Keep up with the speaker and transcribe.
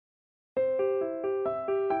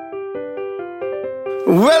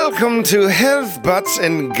Welcome to Health Butts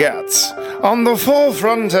and Guts, on the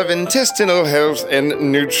forefront of intestinal health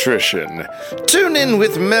and nutrition. Tune in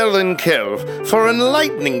with Mel and Kev for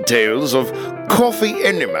enlightening tales of coffee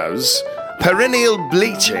enemas, perennial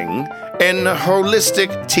bleaching, and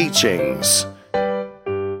holistic teachings.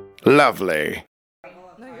 Lovely.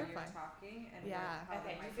 No, you're fine. Talking and Yeah.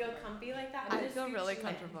 Okay, You feel comfy like that? I feel really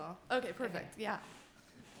comfortable. Okay, perfect. Yeah.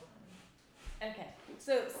 Okay,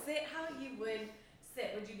 so sit how you would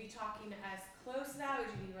sit. Would you be talking to us close now? Would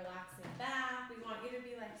you be relaxing back? We want you to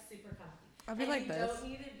be like super comfy. I'll be like you this. don't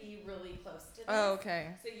need to be really close to this. Oh, okay.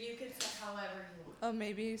 So you can sit however you want. Oh,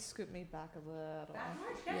 maybe scoot me back a little. Back more?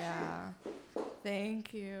 Yeah, Yeah.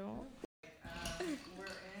 Thank you. we're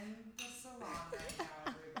in the salon right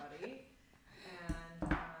now, everybody,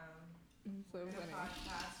 and So we're funny. gonna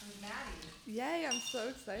podcast with Maddie. Yay, I'm so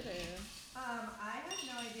excited. I have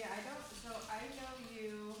no idea. I know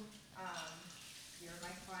you. You're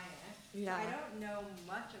my client. Yeah. I don't know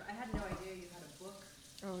much I had no idea you had a book.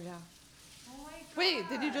 Oh, yeah. Oh my god. Wait,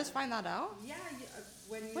 did you just find that out? Yeah,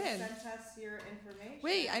 when you When? sent us your information.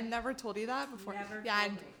 Wait, I've never told you that before. Never Yeah, I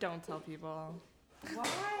told me. don't tell people.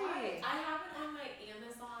 Why? I have it on my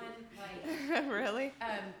Amazon Really?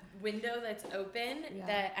 window that's open Yeah.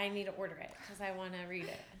 that I need to order it because I want to read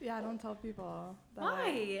it. Yeah, I don't tell people. that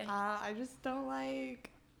Why? I just don't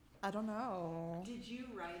like. I don't know. Did you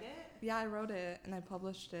write it? Yeah, I wrote it and I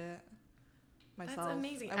published it myself. That's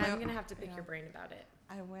amazing. I I'm went- going to have to pick yeah. your brain about it.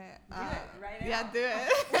 I went. Do it. Write it Yeah, out. do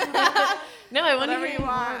it. No, I want to Whatever hear you more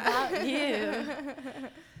want. about you.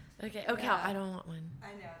 Okay. Okay. Yeah. I don't want one.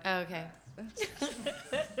 I know. Oh, okay.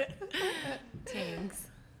 Thanks.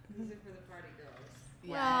 These are for the party girls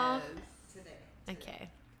Well, today. Okay.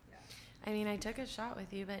 Yeah. I mean, I took a shot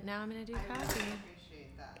with you, but now I'm gonna do I really coffee.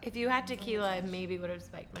 appreciate that. If you had tequila, I maybe would have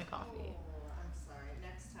spiked my coffee. Oh, I'm sorry.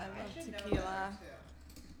 Next time. I love should know tequila. better,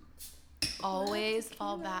 too. Always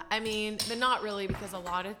fall back. I mean, but not really because a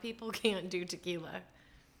lot of people can't do tequila.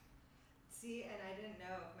 See, and I didn't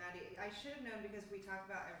know, Maddie. I should have known because we talk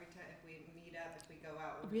about every time if we meet up, if we go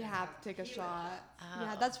out, We we're gonna have to take a tequila shot. Oh.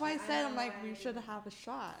 Yeah, that's why I I said know, I'm like I we didn't- should have a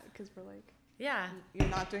shot because we're like Yeah. you're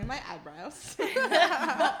not doing my eyebrows.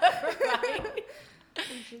 Right?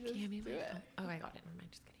 We should just Give me do my it. phone. Oh, I got it. Never mind.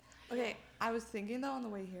 Just kidding. Okay, I was thinking though on the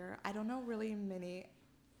way here, I don't know really many.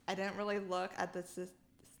 I didn't really look at the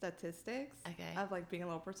statistics Okay. of like being a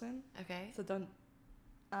little person, Okay. so don't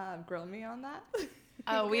grill me on that.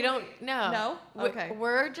 Oh, we don't know. No? Okay.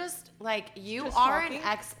 We're just like you Just are talking? an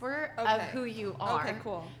expert of Okay. who you are. Okay,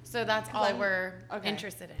 cool, So that's all I'm- we're okay.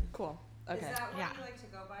 interested in. cool. Okay. Is that what Yeah. you like to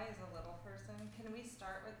go by as a little person? Can we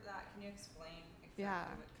start with that? Can you explain exactly Yeah.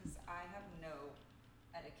 Because I have no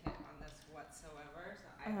etiquette on this whatsoever, so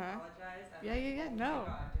I Uh-huh. apologize. I'm Yeah, like, yeah, yeah, oh no. My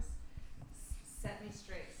God, just set me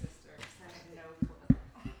straight, sister. 'Cause I have no clue.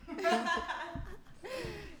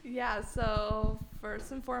 Yeah, so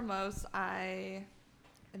first and foremost, I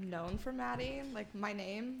am known for Maddie, like my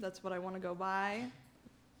name. That's what I want to go by.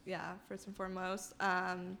 Yeah, first and foremost.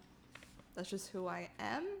 That's just who I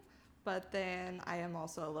am. But then I am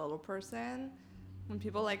also a little person. When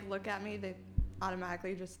people like look at me, they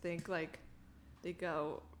automatically just think like they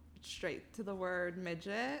go straight to the word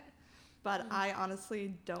midget. But I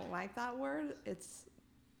honestly don't like that word. It's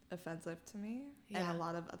offensive to me and Yeah. a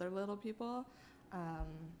lot of other little people.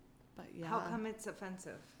 But yeah, How come it's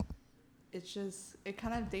offensive? it's just it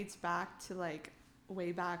kind of dates back to like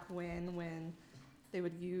way back when they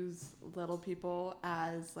would use little people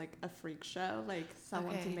as like a freak show, like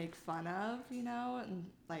someone to Okay. make fun of, you know, and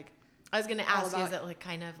like I was gonna All ask you, is about- it like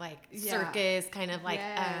kind of like Yeah. circus, kind of like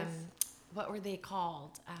Yes. what were they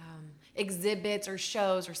called? Exhibits or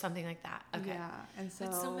shows or something like that. Okay. yeah, and so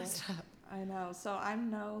That's so messed up. I know. So I'm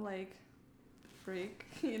no like freak,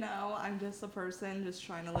 you know. I'm just a person just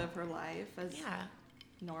trying to live her life as Yeah.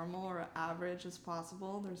 normal or average as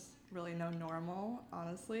possible. There's really no normal,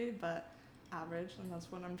 honestly, but average, and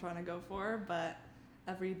that's what I'm trying to go for. But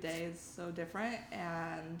every day is so different,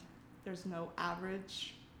 and there's no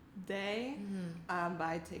average day. Mm-hmm. But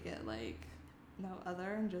I take it like no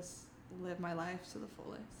other and just live my life to the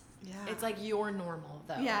fullest. Yeah. It's like your normal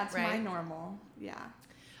though. yeah, it's my right? normal. Yeah.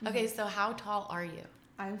 Okay, so how tall are you?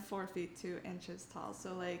 I'm 4 feet 2 inches tall,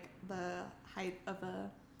 so like the height of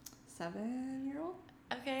a 7-year-old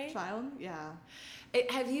Okay. child. Yeah.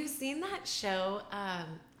 Have you seen that show? I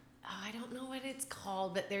don't know what it's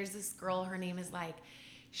called, but there's this girl. Her name is like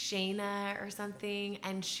Shayna or something,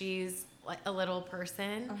 and she's like a little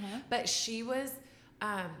person. Uh-huh. But she was,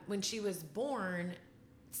 when she was born,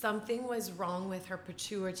 something was wrong with her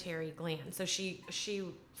pituitary gland. So she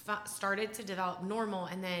started to develop normal,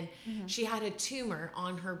 and then she had a tumor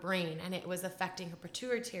on her brain, and it was affecting her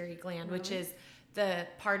pituitary gland, which is the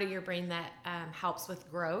part of your brain that helps with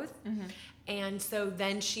growth. And so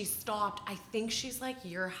then she stopped. I think she's like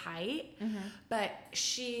your height, but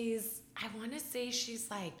I want to say she's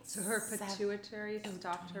like. So her pituitary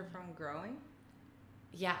stopped her from growing?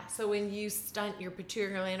 Yeah, so when you stunt your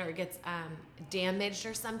pituitary gland or it gets damaged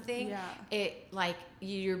or something, it like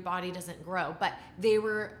your body doesn't grow. But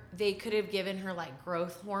they could have given her like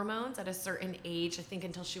growth hormones at a certain age, I think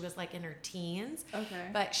until she was like in her teens. Okay.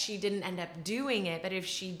 But she didn't end up doing it. But if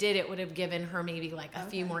she did, it would have given her maybe like a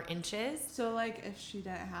few more inches. So like if she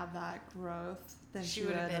didn't have that growth, then she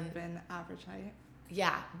would have been average height.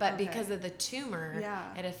 Yeah, but because of the tumor,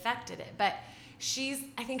 it affected it. But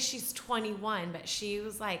I think she's 21, but she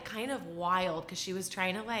was like kind of wild because she was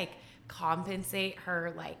trying to like compensate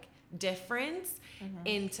her like difference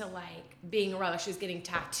into like being a rebel. She was getting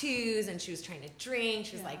tattoos and she was trying to drink.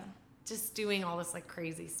 She was like just doing all this like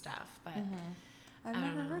crazy stuff. But I've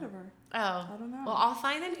never heard of her. Oh, I don't know. Well, I'll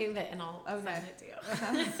find the name of it and I'll send it to you.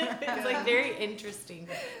 It's like very interesting.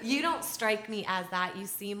 You don't strike me as that. You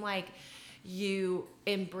seem like you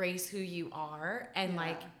embrace who you are and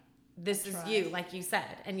like this is you, like you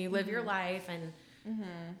said, and you live your life, and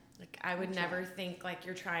like I would never think like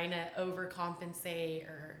you're trying to overcompensate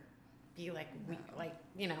or be like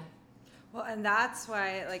Well, and that's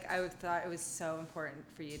why like I thought it was so important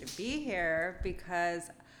for you to be here, because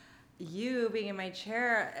you being in my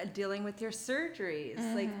chair dealing with your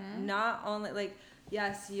surgeries, like not only like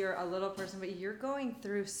yes, you're a little person, but you're going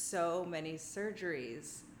through so many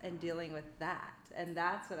surgeries and dealing with that. And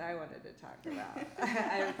that's what I wanted to talk about.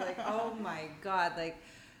 I was like, oh my God, like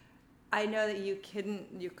I know that you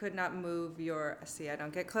could not move your, see, I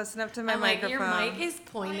don't get close enough to my microphone. Like, your mic is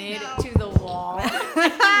pointed to the wall,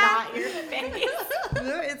 not your face.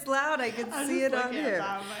 No, it's loud. I can see it on here.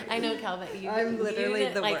 I know, Kel, but I'm literally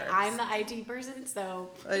the like, worst. I'm the IT person, so.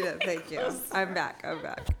 I know, thank you. I'm back.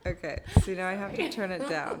 Okay, so now I have to turn it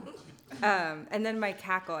down. And then my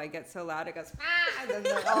cackle, I get so loud, it goes, ah, and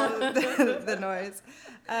then all the noise.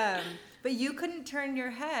 But you couldn't turn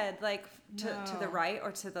your head like to the right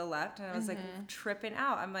or to the left, and I was like tripping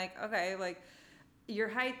out. I'm like, okay, like your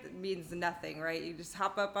height means nothing, right? You just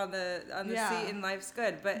hop up on the seat and life's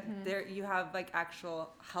good. But there you have like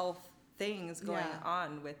actual health things going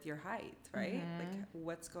on with your height, right? Like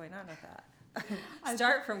what's going on with that?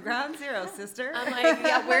 Start from ground zero, sister. I'm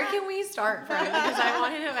like, where can we start from? Because I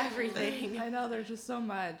want to know everything. I know, there's just so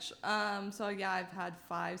much. So yeah, I've had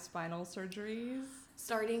 5 spinal surgeries.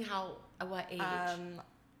 Starting what age?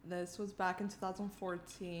 This was back in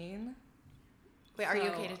 2014. Wait, are you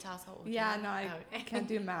okay to tell us how old you are? Yeah, no, I can't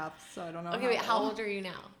do math, so I don't know. Okay, wait, how old are you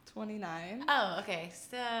now? 29. Oh, okay.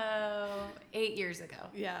 So 8 years ago.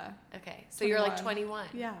 Yeah. Okay, so you're like 21.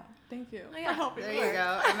 Yeah, thank you. Oh, yeah. For helping There me. you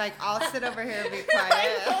go. I'm like, I'll sit over here and be quiet.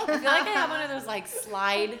 I feel like I have one of those like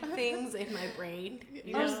slide things in my brain.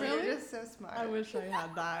 You know? really? You're just so smart. I wish I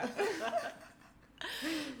had that.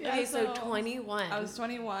 Okay, so 21. I was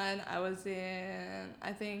 21.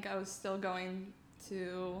 I think I was still going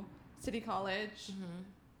to City College.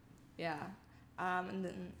 Yeah. And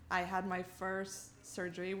then I had my first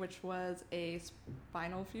surgery, which was a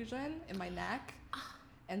spinal fusion in my neck.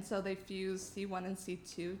 And so they fused C1 and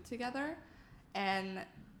C2 together. And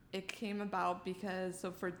it came about because,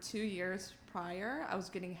 so for 2 years prior, I was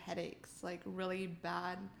getting headaches, like really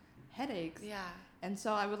bad headaches. Yeah. And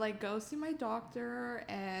so I would like go see my doctor,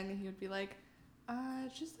 and he would be like,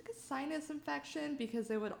 it's just like a sinus infection,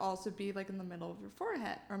 because it would also be like in the middle of your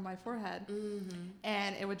forehead, or my forehead.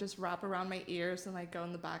 And it would just wrap around my ears and like go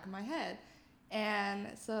in the back of my head. And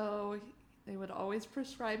so they would always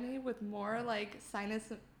prescribe me with more like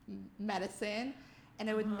sinus medicine, and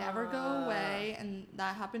it would never go away. And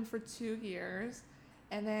that happened for 2 years.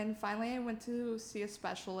 And then finally I went to see a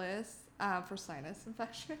specialist for sinus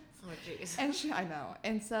infections. Oh, jeez. And I know.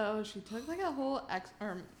 And so she took like a whole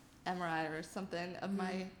MRI or something of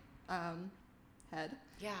my head.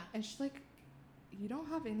 Yeah. And she's like, you don't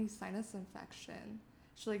have any sinus infection.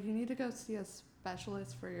 She's like, you need to go see a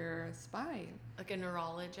specialist for your spine. Like a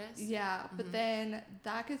neurologist? Yeah, but then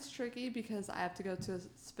that gets tricky because I have to go to a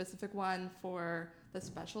specific one that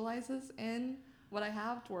specializes in what I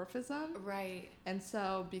have, dwarfism. Right. And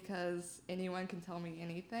so because anyone can tell me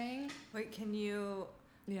anything. Wait, can you...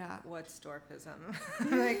 Yeah. What's dwarfism?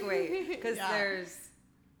 Like, wait, because there's...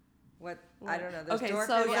 What? I don't know. There's dwarfism.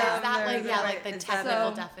 So yeah, is that like, like the technical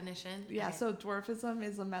so, definition? Yeah, okay. so dwarfism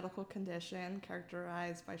is a medical condition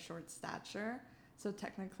characterized by short stature. So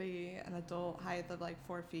technically an adult height of like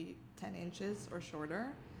 4 feet 10 inches or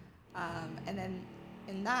shorter. And then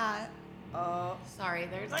in that, Oh. Sorry,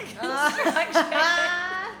 there's like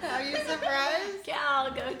Are you surprised? Cal,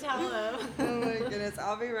 go tell them. Oh my goodness.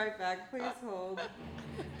 I'll be right back. Please hold.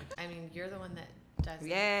 I mean, you're the one that does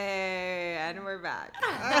it. Yay. And we're back.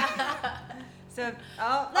 So,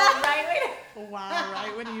 Right. wow,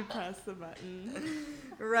 right when you press the button.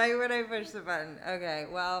 right when I push the button. Okay.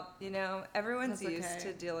 Well, you know, everyone's That's used okay.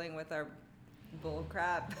 to dealing with our bull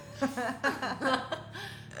crap. Yeah,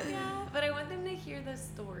 but I want them to hear the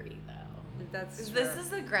story though. That's true. This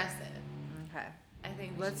is aggressive. Okay. I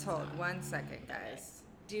think. We Let's should hold stop. 1 second, guys.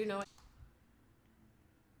 Do you know?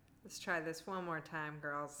 Let's try this one more time,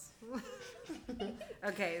 girls.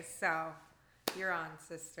 Okay, so you're on,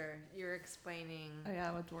 sister. You're explaining. Oh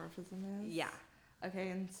yeah, what dwarfism is? Yeah. Okay,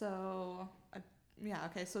 and so,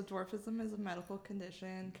 so dwarfism is a medical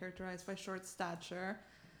condition characterized by short stature.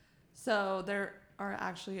 So there are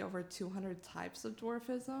actually over 200 types of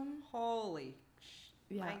dwarfism. Holy.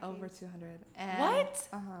 Yeah, Nikes. over 200. And, What?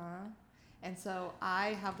 Uh-huh. And so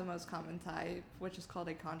I have the most common type, which is called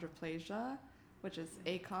achondroplasia, which is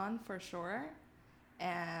achon for short.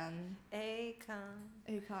 And achon.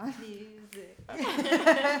 music.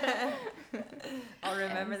 I'll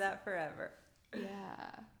remember that forever. Yeah.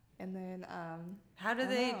 And then How do I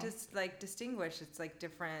they know. just like distinguish? It's like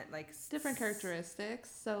different, like different characteristics.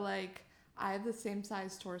 So like I have the same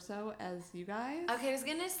size torso as you guys. Okay, I was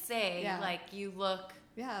gonna say Yeah. like you look.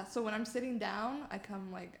 Yeah. So when I'm sitting down, I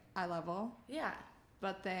come like eye level. Yeah.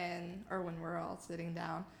 But then, or when we're all sitting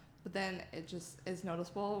down, but then it just is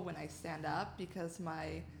noticeable when I stand up because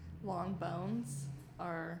my long bones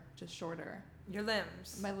are just shorter. Your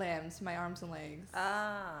limbs. My limbs, my arms and legs.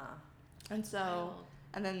 Ah. And so, Wild.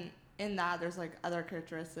 and then in that, there's like other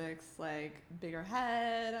characteristics like bigger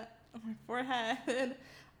head, my forehead.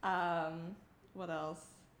 What else?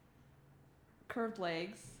 Curved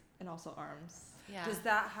legs and also arms. Yeah. Does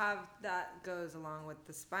that goes along with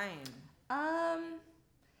the spine?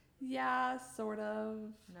 Yeah, sort of.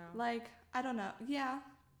 No. Like, I don't know. Yeah,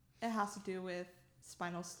 it has to do with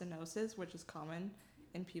spinal stenosis, which is common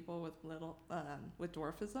in people with with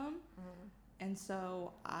dwarfism. And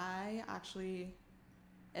so I actually,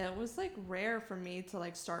 it was like rare for me to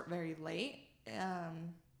like start very late.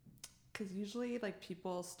 Because usually like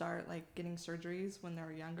people start like getting surgeries when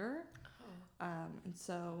they're younger. And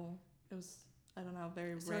so it was, I don't know,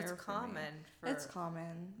 very So rare. it's for me. common for It's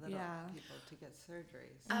common, little yeah. people to get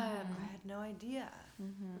surgeries. Um, I had no idea.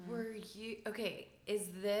 Were you okay? Is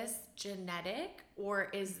this genetic or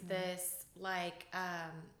is this like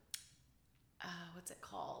what's it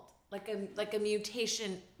called? Like a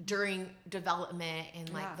mutation during development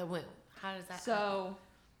in like Yeah. the womb. How does that happen? So,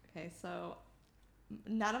 okay, so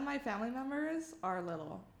none of my family members are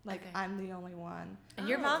little. Like, Okay. I'm the only one. And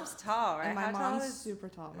your Oh. mom's tall, right? And my How tall mom's is super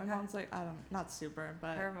tall. My mom's like, not super,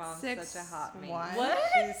 but her mom's 6'1". such a hot meat. What?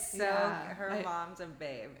 She's so Yeah. her mom's a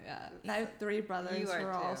babe. Yeah. And I have 3 brothers You who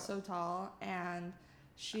are are all too. so tall. And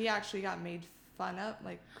she actually got made fun of.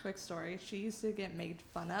 Like, quick story. She used to get made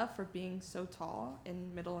fun of for being so tall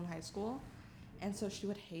in middle and high school. And so she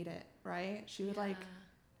would hate it, right? She would like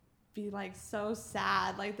be like so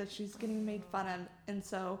sad like that she's getting made fun of, and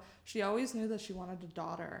so she always knew that she wanted a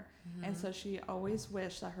daughter. And so she always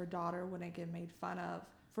wished that her daughter wouldn't get made fun of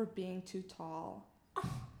for being too tall.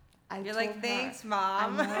 You're like, told thanks, her,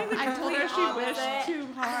 mom. I told her she Opposite. wished too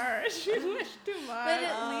hard. She wished too much. But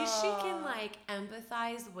at least she can like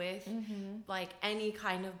empathize with like any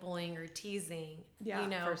kind of bullying or teasing, Yeah, you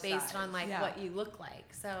know, for based size. on like Yeah. what you look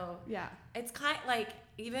like. So Yeah. it's kind like,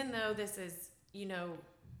 even though this is, you know,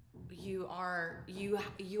 your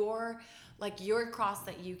like your cross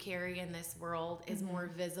that you carry in this world is more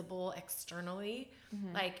visible externally.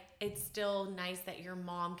 Like, it's still nice that your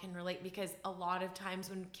mom can relate, because a lot of times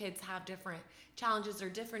when kids have different challenges or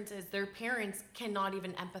differences, their parents cannot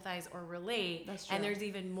even empathize or relate. That's And true. there's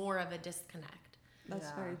even more of a disconnect. That's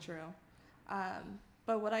Yeah. very true.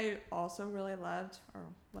 But what I also really loved, or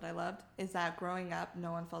what I loved, is that growing up,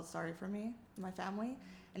 no one felt sorry for me, my family.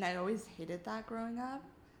 And I always hated that growing up.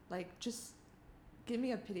 Like, just give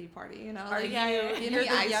me a pity party, you know? Are Like, you? give You're me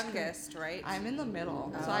the ice cream. youngest, right? I'm in the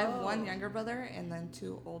middle. So I have one Oh. younger brother and then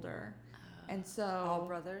 2 older. And so All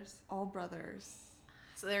brothers. all brothers.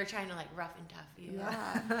 So they're trying to like rough and tough you.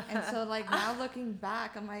 Yeah. And so like now looking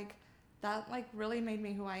back, I'm like, that like really made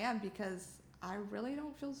me who I am, because I really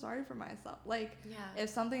don't feel sorry for myself. Like, Yeah. if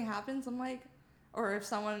something happens, I'm like, or if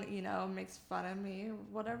someone, you know, makes fun of me or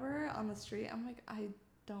whatever on the street, I'm like, I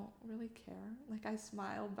don't really care. Like, I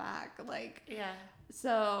smile back. Like, Yeah.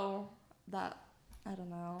 so that I don't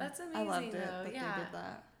know. That's I loved amazing, it though, that yeah. they did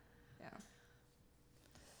that.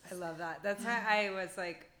 Yeah. I love that. That's how I was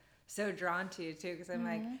like so drawn to you too, because I'm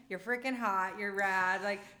like, you're freaking hot, you're rad,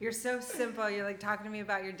 like you're so simple. You're like talking to me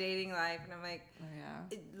about your dating life, and I'm like, Oh,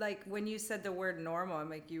 yeah. like when you said the word normal, I'm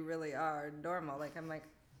like, you really are normal. Like I'm like,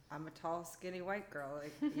 I'm a tall, skinny white girl.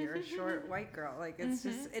 Like you're a short white girl. Like it's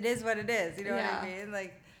just, it is what it is. You know what I Yeah. mean?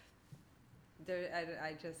 Like,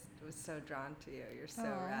 I just was so drawn to you. You're so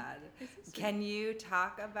Aw. rad. It's so sweet. Can you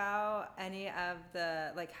talk about any of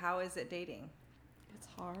the, like, how is it dating? It's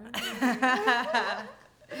hard.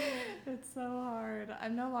 It's so hard.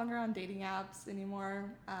 I'm no longer on dating apps anymore,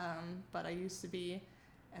 but I used to be.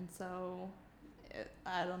 And so,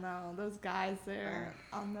 I don't know, those guys there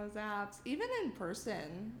on those apps, even in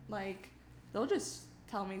person, like, they'll just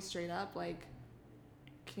tell me straight up, like,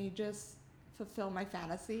 can you just fulfill my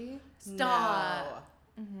fantasy? Stop.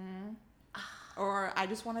 Or I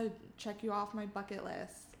just want to check you off my bucket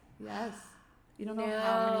list. Yes. You don't know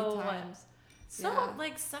how No. many times. So, Yeah.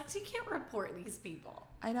 like, sucks you can't report these people.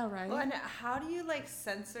 I know, right? Well, and how do you like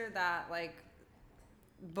censor that, like,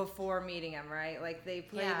 before meeting them, right? Like they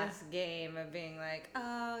play Yeah. this game of being like,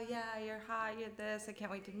 oh yeah, you're hot, you're this, I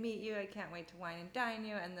can't wait to meet you, I can't wait to wine and dine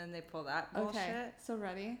you, and then they pull that bullshit. Okay, so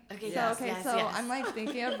ready? Okay, So, yes, okay, yes, so yes. I'm like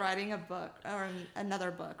thinking of writing a book or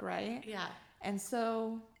another book, right? Yeah. And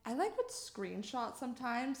so I like would screenshot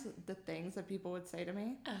sometimes the things that people would say to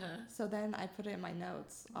me. Uh-huh. So then I put it in my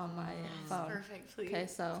notes on my phone. Perfect, please. Okay,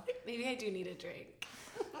 so Maybe I do need a drink.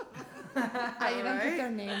 I even Right? put their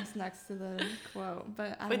names next to the quote,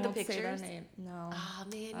 but I With the won't say their pictures? name. No. Oh,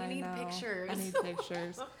 man, you I need know. pictures. I need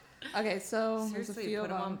pictures. Okay, so there's a Seriously, few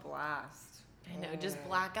put of them on them. blast. I know, just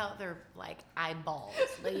black out their, like, eyeballs,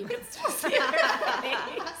 but you can still see their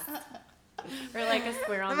face. Or, like, a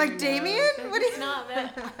square on I'm their like, Damien? nose. What do you- It's not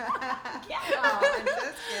that. Oh, I'm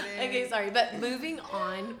just kidding. Okay, sorry, but moving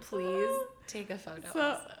on, please take a photo So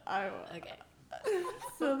also. I Okay.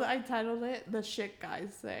 so I titled it "The Shit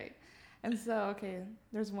Guys Say," and so okay,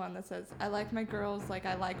 there's one that says, "I like my girls like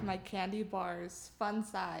I like my candy bars, fun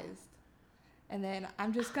sized," and then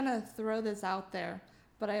I'm just gonna throw this out there,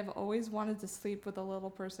 but I have always wanted to sleep with a little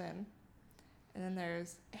person. And then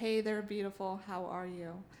there's, "Hey, they're beautiful. How are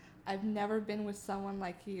you? I've never been with someone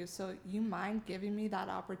like you, so you mind giving me that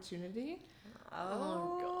opportunity?"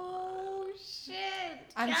 Oh, shit.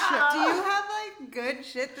 I'm Do sure. you have like good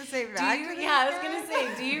shit to say Do back you, to this yeah, I was guy? gonna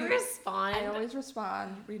say, do you respond? I always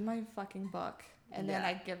respond, read my fucking book, and then Yeah.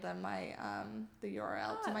 I give them my the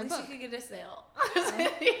URL Oh, to at my least book. you could get a sale.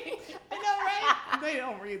 I know, right? They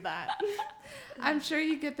don't read that. I'm sure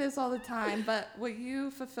you get this all the time, but will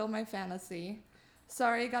you fulfill my fantasy?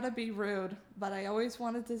 Sorry, I gotta be rude, but I always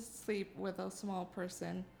wanted to sleep with a small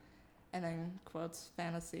person. And then quotes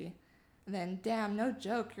fantasy. And then, damn, no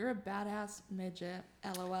joke, you're a badass midget.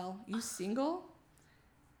 LOL. You single?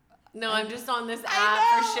 No, I'm just on this I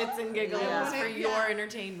app for know. shits and giggles Yeah. for Yeah. your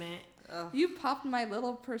entertainment. You popped my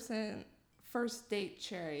little person first date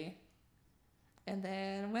cherry. And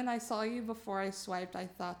then when I saw you before I swiped, I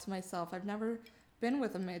thought to myself, I've never been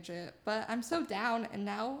with a midget, but I'm so down, and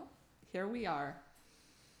now here we are.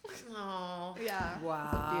 Oh, Yeah.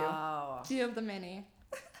 Wow. Few of the many.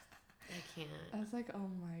 I can't. I was like, oh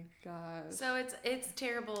my god. So it's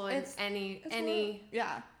terrible in It's- any It's any really-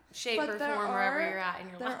 yeah. shape But or there form wherever are- you're at in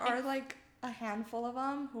your There life. are like a handful of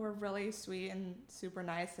them who are really sweet and super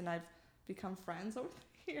nice, and I've become friends over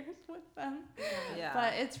the years with them. Yeah.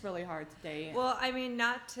 But it's really hard to date. Well, I mean,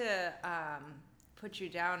 not to put you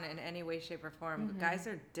down in any way, shape, or form, but guys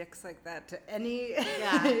are dicks like that to any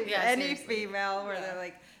Yeah, yeah, any seriously. female where Yeah. they're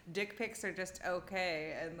like, dick pics are just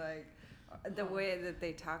okay, and like the way that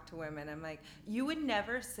they talk to women, I'm like, you would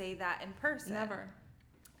never say that in person. Never.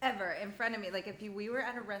 Ever in front of me. Like if we were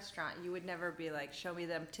at a restaurant, you would never be like, show me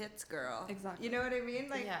them tits, girl. Exactly. You know what I mean?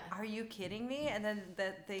 Like, Yeah. are you kidding me? And then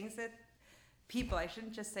the things that people, I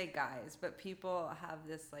shouldn't just say guys, but people have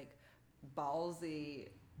this like ballsy,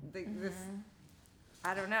 this,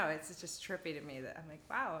 I don't know, it's just trippy to me that I'm like,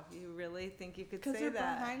 wow, you really think you could Because say they're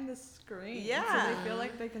that? behind the screen. Yeah. So they feel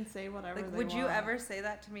like they can say whatever Like, they would you want. ever say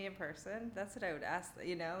that to me in person? That's what I would ask,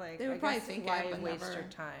 you know? Like, They would I probably guess think why it, but waste never. your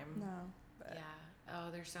time? No. But Yeah. Oh,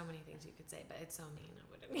 there's so many things you could say, but it's so mean. I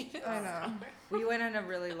wouldn't even. I know. We went on a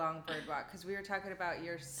really long bird walk because we were talking about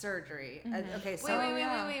your surgery. Okay, so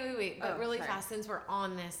Wait. But Oh, really sorry. fast, since we're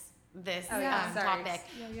on this Oh, yeah, sorry. topic.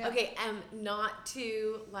 Yeah, yeah. Okay, not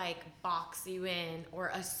to like box you in or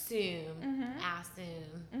assume,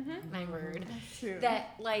 my word, Shoot.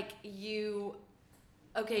 that like you,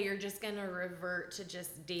 okay, you're just gonna revert to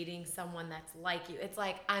just dating someone that's like you. It's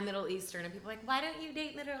like, I'm Middle Eastern, and people are like, why don't you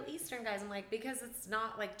date Middle Eastern guys? I'm like, because it's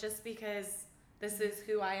not like just because This is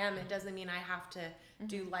who I am. It doesn't mean I have to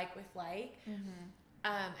do like with like.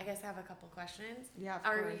 I guess I have a couple questions. Yeah, of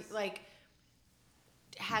Are course. you, like,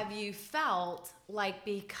 have you felt like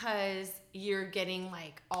because you're getting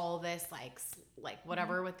like all this like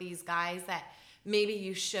whatever with these guys that maybe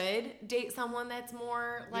you should date someone that's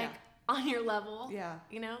more like on your level? Yeah.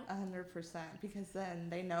 You know? 100%, because then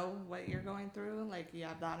they know what you're going through. Like, you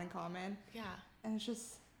have that in common. Yeah. And it's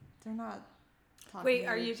just, they're not talking. Wait,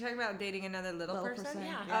 are you talking about dating another little person?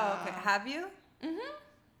 Yeah. Oh, okay. Have you?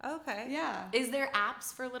 Mm-hmm. Okay. Yeah. Is there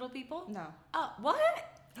apps for little people? No. Oh, what?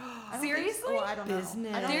 I don't Seriously? Think, oh, I don't know.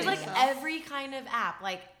 Business. I don't There's think like so. every kind of app,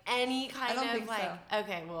 like any kind don't of think like. so.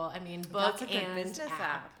 Okay, well, I mean, book That's a good and business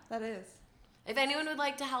app. That is. If anyone would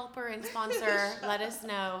like to help her and sponsor, let us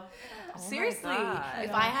know. Seriously, God.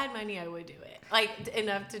 if I had money, I would do it. Like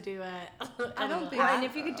enough to do it. I don't think Well, and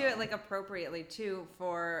if you could do it like appropriately too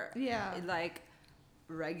for Yeah. like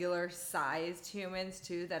regular sized humans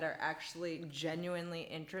too that are actually genuinely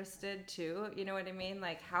interested too. You know what I mean?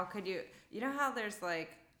 Like how could you know how there's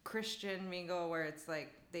like Christian Mingle where it's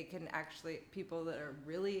like they can actually people that are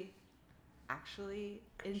really actually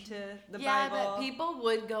into the yeah, Bible. but people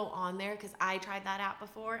would go on there because I tried that app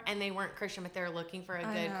before, and they weren't Christian, but they're looking for a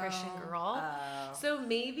I good know. Christian girl. Oh. So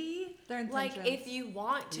maybe, Their like, intentions. if you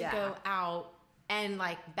want to Yeah. go out and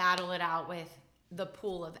like battle it out with the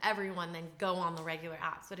pool of everyone, then go on the regular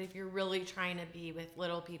apps. But if you're really trying to be with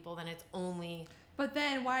little people, then it's only But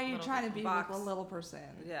then why are you Little trying to be box. with a little person?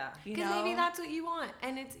 Yeah. You because know? maybe that's what you want,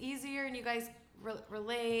 and it's easier, and you guys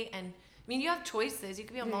relate. And I mean, you have choices. You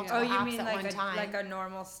could be on Yeah, yeah. multiple Oh, you apps mean at one time. like a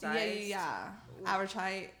normal Yeah, size? yeah. Average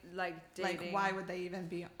height. Like dating. Like, why would they even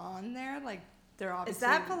be on there? Like, they're Is obviously.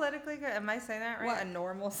 that politically good? Am I saying that right? What? A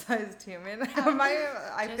normal sized human?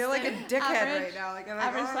 I Just feel like a a dickhead average- right now. Like I'm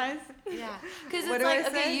average like, oh. size? Yeah, because What it's do I like,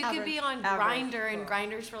 okay, say? you could be on Average. Grindr, and Cool.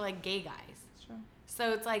 Grindr's for like gay guys. Sure.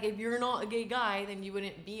 So it's like if you're not a gay guy, then you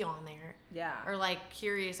wouldn't be on there, Yeah. or like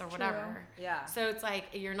curious or whatever. Yeah. So it's like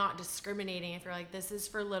you're not discriminating if you're like, this is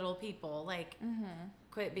for little people. Like,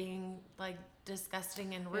 quit being like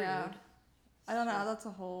disgusting and rude. Yeah. I don't know. That's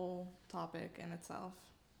a whole topic in itself.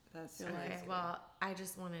 That's Feel Okay, like- well, I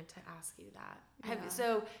just wanted to ask you that.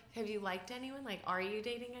 Yeah. Have you liked anyone? Like, are you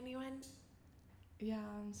dating anyone? Yeah,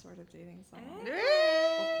 I'm sort of dating someone.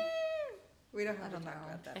 We don't I have don't to talk know.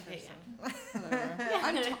 about that. Okay, person.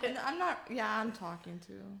 Whatever. I'm not. Yeah, I'm talking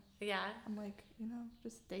to. yeah. I'm like,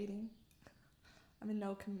 just dating. I'm in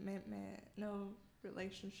no commitment, no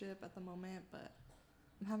relationship at the moment, but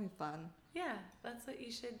I'm having fun. Yeah, that's what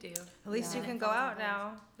you should do. At least Yeah. you can go out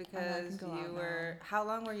now because go you out were. How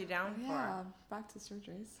long were you down Yeah, back to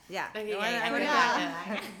surgeries. for? Yeah. Okay, No, yeah, I would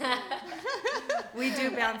yeah. imagine. We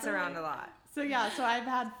do bounce around a lot. So yeah, so I've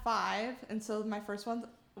had 5, and so my first one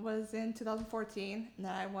was in 2014, and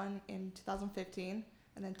then I won in 2015,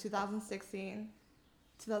 and then 2016,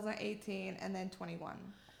 2018, and then 21.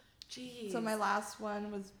 Jeez. So my last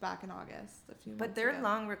one was back in August, a few months But they're ago.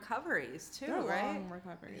 long recoveries too, They're right? long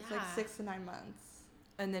recoveries, like Yeah. 6 to 9 months.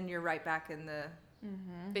 And then you're right back in the.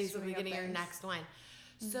 basically Swing of getting your things. next one.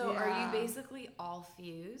 So are Yeah. you basically all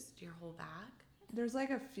fused, your whole back? There's like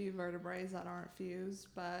a few vertebrae that aren't fused,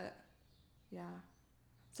 but yeah.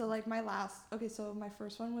 So like so my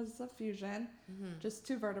first one was a fusion, just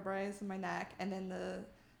 2 vertebrae in my neck, and then the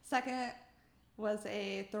second was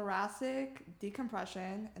a thoracic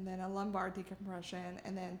decompression, and then a lumbar decompression,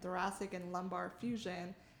 and then thoracic and lumbar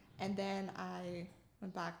fusion, and then I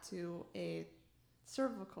went back to a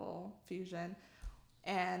cervical fusion,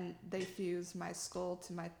 and they fused my skull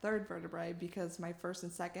to my 3rd vertebrae because my first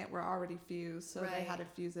and second were already fused, so they had to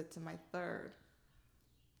Right. fuse it to my 3rd.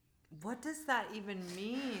 What does that even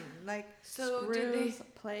mean? Like, So Screws,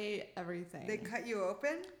 plate, everything. they cut you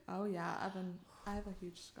open? Oh yeah, I have a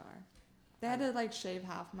huge scar. They had to like shave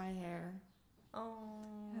half my hair. Oh.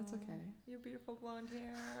 That's okay. Your beautiful blonde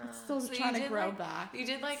hair. It's still So you trying to did, grow like- back. You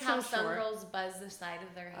did like So how some short. girls buzz the side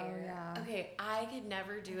of their Oh, hair. yeah. Okay, I could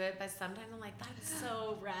never do it, but sometimes I'm like, that's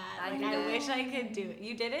so rad. I Like, know. I wish I could do it.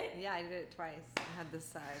 You did it? Yeah, I did it twice. I had the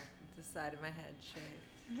side of my head shaved.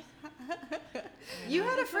 You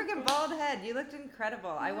had a freaking bald head. You looked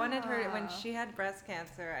incredible. I wanted her when Yeah. she had breast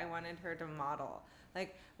cancer. I wanted her to model,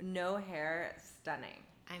 like no hair, stunning.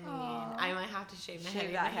 I mean, Aw. I might have to shave my Shave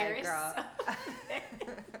head. that My hair head, is girl. so-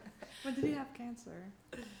 When did you have cancer?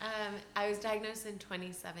 I was diagnosed in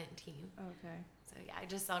 2017. Okay. So yeah, I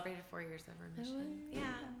just celebrated 4 years of remission.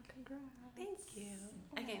 Yeah. Congrats. Thank you.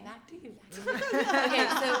 Okay, back to you.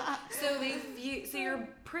 Okay, so you're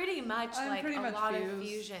pretty much I'm like pretty a much lot of fused.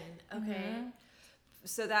 fusion. Okay.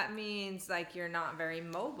 So that means like you're not very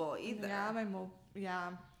mobile either. Yeah, yeah.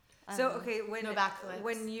 So okay, No backflips.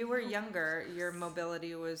 when you were younger, your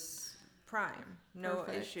mobility was prime, no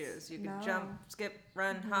Perfect. issues. You could No. jump, skip,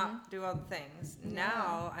 run, hop, do all the things.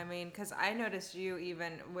 Now, I mean, because I noticed you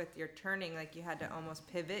even with your turning, like you had to almost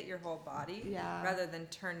pivot your whole body, Yeah. rather than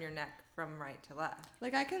turn your neck from right to left.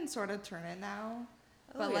 Like I can sort of turn it now,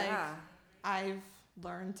 Oh, but like yeah. I've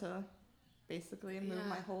learned to basically move Yeah.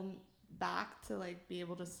 my whole back to like be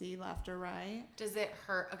able to see left or right. Does it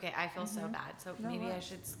hurt? Okay, I feel so bad. So No, maybe what? I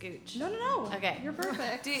should scooch. No. Okay. You're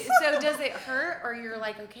perfect. So does it hurt, or you're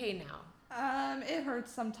like okay now? It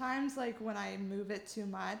hurts sometimes, like when I move it too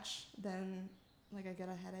much, then like I get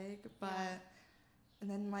a headache. But and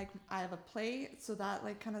then like I have a plate, so that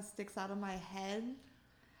like kind of sticks out of my head.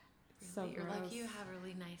 So You're gross. like you have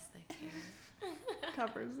really nice thick hair.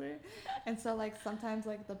 Covers it, and so like sometimes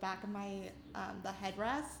like the back of my the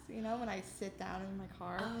headrest, you know, when I sit down in my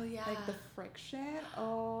car, Oh, yeah. like the friction,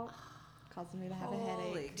 causes me to have a Holy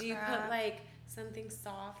headache. Do you crap. put like something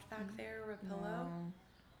soft back there or a pillow? No.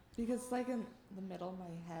 Because it's like in the middle of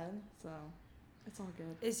my head, so it's all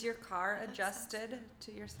good. Is your car adjusted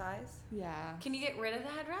to your size? Yeah. Can you get rid of the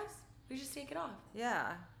headrest? We just take it off.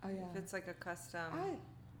 Yeah. Oh yeah. If it's like a custom.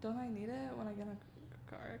 Don't I need it when I get in a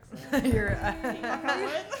car accident? You're,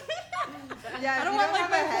 yeah, I don't want like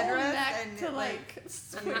my headrest to like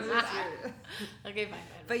swing back. Okay, fine.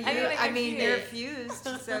 But you, mean, like, I mean, feel you're it.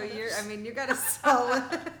 fused, so you're. I mean, you got a solid,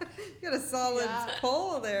 Yeah.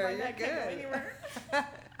 pull there. My You're neck can't go good. anywhere.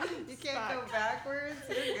 You can't go backwards.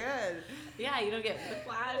 You're good. Yeah, you don't get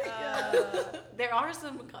whiplash. There are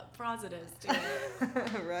some positives to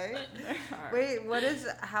it. Right? Wait,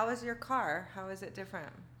 how is your car? How is it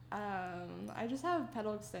different? I just have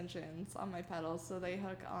pedal extensions on my pedals, so they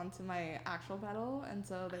hook onto my actual pedal, and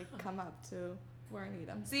so they come up to where I need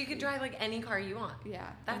them. So you could drive like any car you want. Yeah.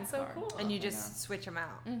 That's any so car. cool. And you I just switch them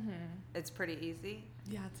out. Mm-hmm. It's pretty easy.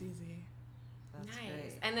 Yeah, it's easy. That's Nice.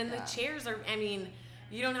 great. And then Yeah. the chairs are, I mean,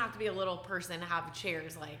 you don't have to be a little person to have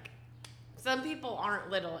chairs. Like, some people aren't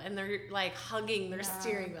little and they're like hugging their Yeah.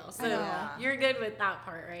 steering wheel. So Yeah. you're good with that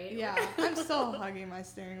part, right? Yeah, I'm still hugging my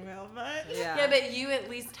steering wheel, but Yeah. Yeah, but you at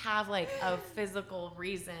least have like a physical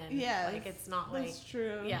reason. yes, Like, it's not like, that's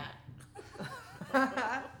true. yeah.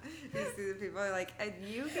 You see the people are like, and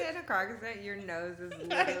you get in a car accident, your nose is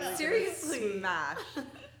literally Seriously. smash.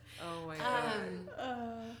 Oh my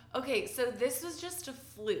god. Okay, so this was just a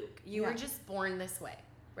fluke. You were Yeah. just born this way,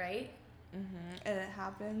 right? And it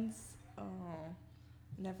happens.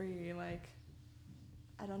 Whenever you like,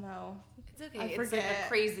 I don't know, It's okay. I It's like forget. a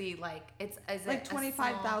crazy, like, it's is like it a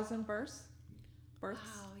 25,000 births. small- Births.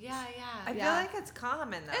 Wow, yeah, I yeah. feel Yeah. like it's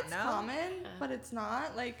common though, It's no? common, Yeah. but it's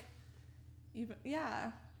not like even.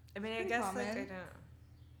 Yeah. I mean, I Pretty guess like I common. don't.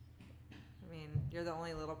 I mean, you're the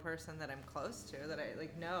only little person that I'm close to that I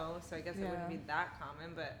like know, so I guess it wouldn't Yeah. be that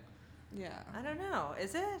common. But Yeah. I don't know.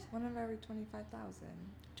 Is it One of every 25,000.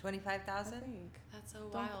 25,000? I think. That's so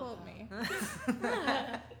Don't wild. quote though. me.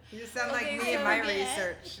 You sound Okay, like me in so my yeah.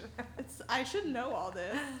 research. I should know all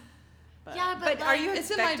this. But Yeah, But are you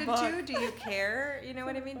it's in my expected to? book. Do you care? You know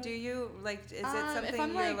what I mean? book. Do you like? Is it If something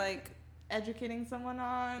I'm, you're like, like? educating someone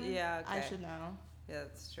on. Yeah, I okay. should know. Yeah,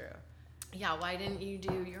 that's true. Yeah, why didn't you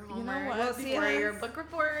do your know homework what? Well, see, before I- your book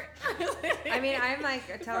report? I mean, I'm like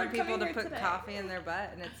telling Before people coming to here put today. coffee in their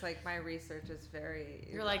butt, and it's like my research is very.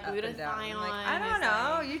 You're like, up and down. I'm like, I glutathione don't is know.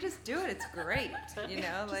 like- You just do it. It's great. You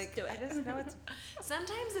know, like do it. I just know it's.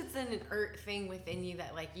 Sometimes it's an inert thing within you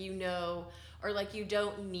that like you know, or like you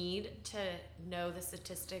don't need to know the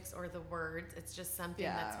statistics or the words. It's just something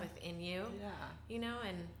that's Yeah. within you, Yeah. you know.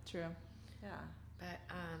 And True. Yeah. but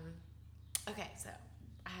okay, so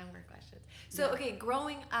I have more questions. So okay,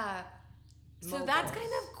 growing up, so that's Moguls.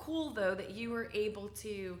 kind of cool though that you were able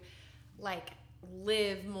to like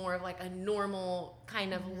live more of like a normal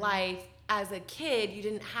kind of life as a kid. You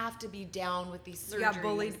didn't have to be down with these surgeries. You got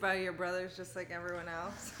bullied by your brothers just like everyone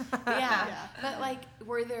else. Yeah. Yeah. But like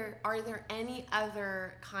are there any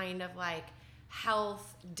other kind of like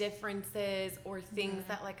health differences or things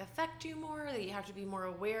that like affect you more that you have to be more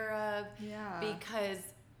aware of Yeah. because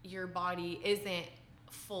your body isn't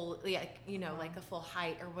full, like, you know, like a full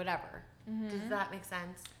height or whatever. Does that make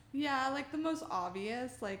sense? Yeah, like the most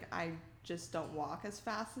obvious, like I just don't walk as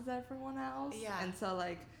fast as everyone else. Yeah. And so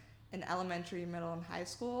like in elementary, middle, and high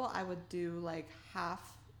school, I would do like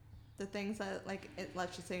half the things that like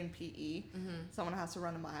let's just say in PE, someone has to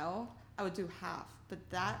run a mile. I would do half, but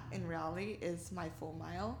that in reality is my full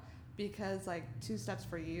mile because like 2 steps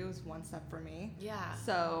for you is 1 step for me. Yeah.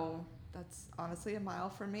 So that's honestly a mile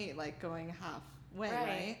for me, like going halfway,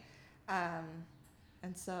 Right. right?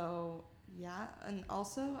 And so, yeah, and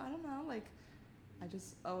also, I don't know, like, I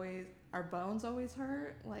just always, our bones always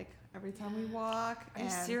hurt, like every time we walk. Are you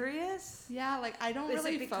serious? Yeah, like I don't Is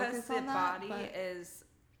really it because focus the on that. body but is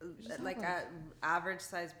just like have a average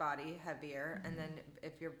size body heavier, and then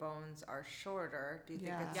if your bones are shorter, do you think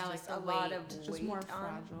Yeah. it's Yeah, like just the a lot weight. of just weight more on?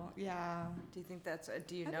 fragile. Yeah. Do you think that's?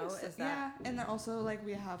 Do you I know? think so. Is that? Yeah, and then also like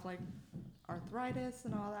we have like arthritis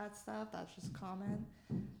and all that stuff. That's just common.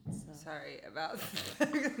 So Sorry about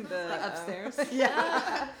the upstairs.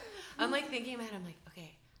 Yeah. I'm like thinking about it. I'm like,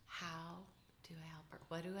 okay, how do I help her?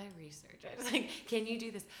 What do I research? I was like, can you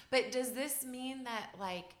do this? But does this mean that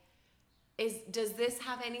like, does this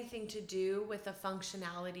have anything to do with the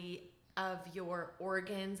functionality of your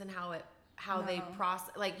organs and how they No.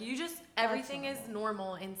 process? Like you just everything is normal.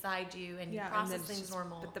 normal inside you and you Yeah, and process then it's things just-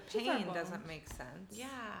 normal. But the Just our pain bones. doesn't make sense. Yeah,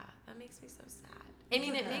 that makes me so sad. I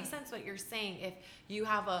mean, it Okay. makes sense what you're saying. If you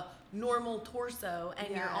have a normal torso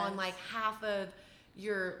and you're on Yes. like half of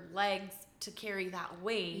your legs to carry that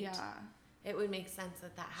weight, Yeah. it would make sense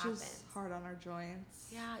that It's happens. just hard on our joints.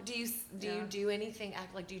 Yeah. Do you Yeah. do anything?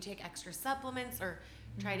 Like, do you take extra supplements or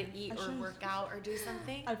try to eat I or should. work out or do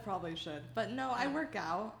something? I probably should, but no, I Yeah. work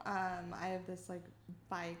out. I have this like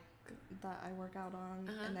bike that I work out on,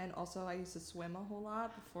 Uh-huh. and then also I used to swim a whole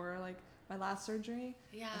lot before like my last surgery.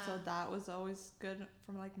 Yeah. And so that was always good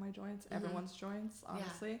for like my joints, Mhm. everyone's joints,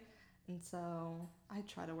 honestly. And so I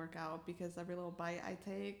try to work out because every little bite I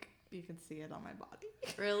take, you can see it on my body.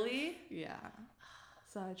 Really? Yeah.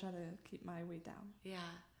 So I try to keep my weight down. Yeah.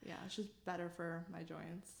 Yeah, it's just better for my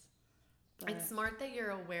joints. It's smart that you're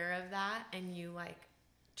aware of that and you like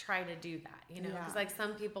try to do that, you know? Because Yeah. like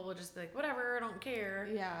some people will just be like, whatever, I don't care.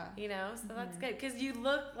 Yeah. You know, so that's Mhm. good because you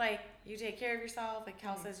look like you take care of yourself. Like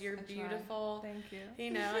Cal Thanks. says, you're I try. beautiful. Thank you.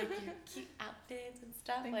 You know, like your cute outfits and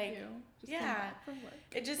stuff. Thank like you. Just yeah. came back from work.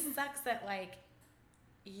 it just sucks that like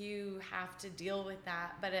you have to deal with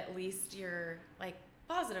that, but at least you're like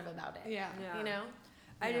positive about it. Yeah. Yeah. You know.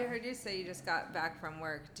 I Yeah. heard you say you just got back from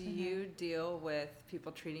work. Do you deal with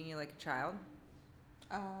people treating you like a child?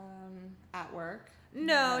 At work.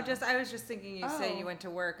 No, No. just I was just thinking you say you Oh. went to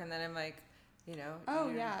work and then I'm like, you know, Oh,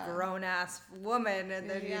 you're yeah. a grown ass woman and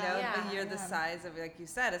then you know Yeah. you're the Yeah. size of like you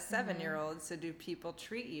said a 7-year-old. So do people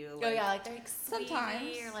treat you Oh like yeah, like they're like sweetie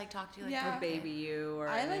Sometimes. or like talk to you like Yeah. or baby you or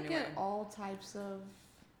I in like any way? get all types of.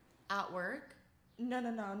 at work. No,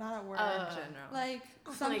 not at work. Oh. in general. Like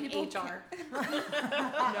some like people. HR.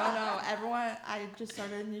 No, everyone. I just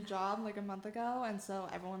started a new job like a month ago, and so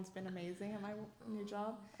everyone's been amazing at my new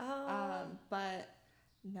job. Oh. But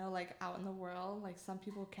no, like out in the world, like some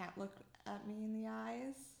people can't look at me in the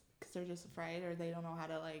eyes because they're just afraid or they don't know how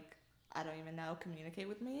to like, I don't even know, communicate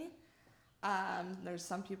with me. There's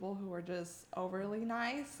some people who are just overly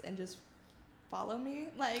nice and just follow me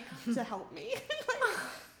like to help me. Like,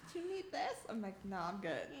 do you need this? I'm like, no, I'm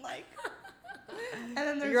good. Like, and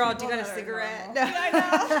then there's You're all, do people you got a that are cigarette? normal. No. I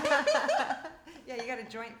know. Yeah, you got a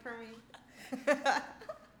joint for me?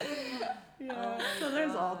 Yeah. Oh my So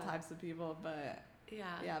there's all God. types of people, but Yeah.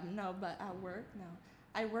 yeah, no, but at work, no.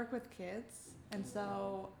 I work with kids, and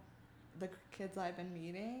so the kids I've been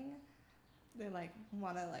meeting, they like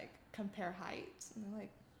want to like compare heights, and they're like,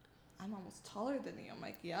 I'm almost taller than you. I'm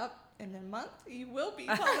like, yep. In a month, you will be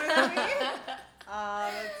taller than me.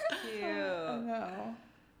 Oh, that's cute. I know.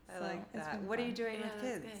 I So, like it's that. been What are you fun. doing Yeah, with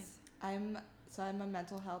that's kids? I'm a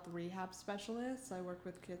mental health rehab specialist. So I work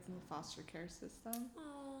with kids in the foster care system. Aw.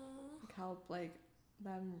 Like, help like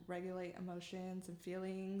them regulate emotions and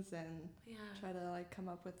feelings and Yeah. try to like come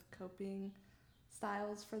up with coping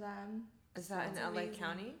styles for them. Is that in That's LA amazing.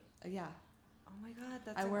 County? Yeah, Oh my God,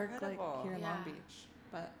 that's I work incredible. like here in Yeah. Long Beach,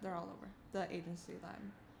 but they're all over. The agency that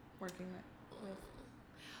I'm working with.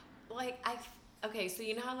 Like okay, so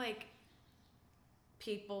you know how like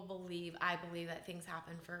people I believe that things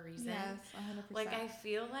happen for a reason. Yes, 100%. Like I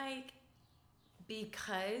feel like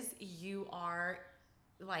because you are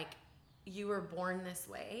like you were born this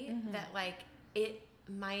way Mhm. that like it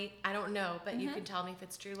might I don't know, but you Mhm. can tell me if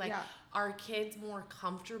it's true. Like Yeah. are kids more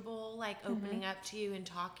comfortable like opening up to you and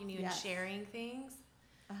talking to you Yes. and sharing things?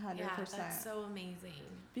 100%. Yeah, that's so amazing.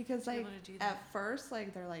 Because to be like able to do that. at first,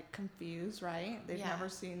 like they're like confused, right? They've Yeah. never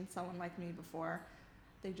seen someone like me before.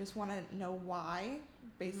 They just want to know why.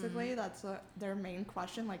 Basically, Mm-hmm. that's their main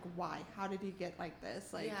question. Like, why? How did he get like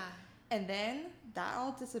this? Like, yeah. and then that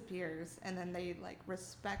all disappears, and then they like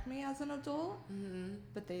respect me as an adult, Mm-hmm.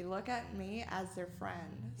 but they look at me as their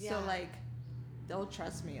friend. Yeah. So like, they'll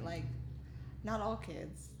trust me. Like, not all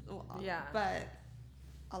kids, Yeah. but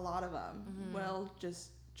a lot of them Mhm. will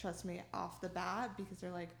just trust me off the bat because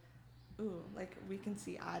they're like, ooh, like we can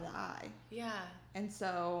see eye to eye. Yeah. And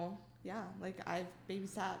so yeah, like I've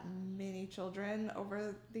babysat many children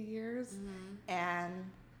over the years, and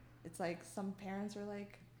it's like some parents are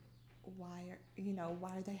like, why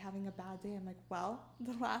are they having a bad day? I'm like, well,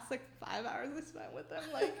 the last like 5 hours I spent with them,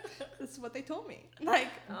 like this is what they told me. Like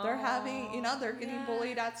they're having, they're getting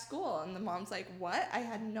bullied at school, and the mom's like, what? I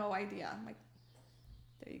had no idea. I'm like,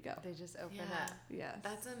 there you go. They just open up. Yes.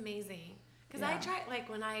 That's amazing. Because Yeah. I try, like,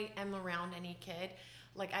 when I am around any kid,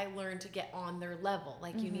 like, I learn to get on their level.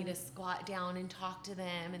 Like, you need to squat down and talk to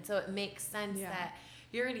them. And so it makes sense that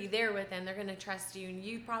you're already there with them. They're going to trust you. And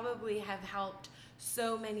you probably have helped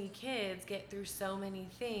so many kids get through so many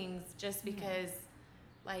things just because,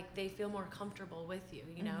 like, they feel more comfortable with you,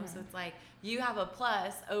 So it's like you have a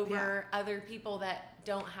plus over other people that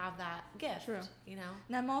don't have that gift, True. And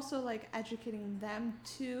I'm also, like, educating them,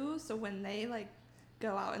 too. So when they, like,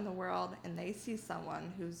 go out in the world and they see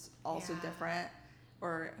someone who's also different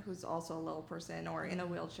or who's also a little person or in a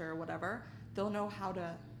wheelchair or whatever, they'll know how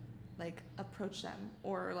to, like, approach them,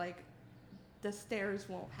 or like the stares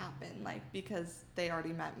won't happen, like, because they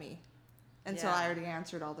already met me, and so I already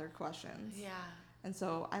answered all their questions. And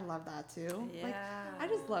so I love that too. Like, I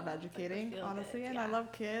just love educating, honestly, and I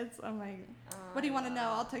love kids. I'm like, what do you want to know?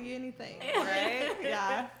 I'll tell you anything. Right?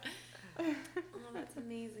 Yeah. Oh, that's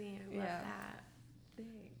amazing. I love that.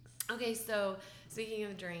 Thanks. Okay, so speaking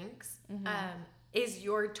of drinks, is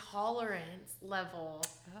your tolerance level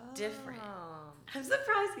different? I'm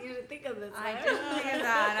surprised you didn't think of this one. I didn't think of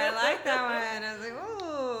that. I like that one. I was like,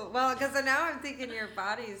 ooh. Well, because now I'm thinking your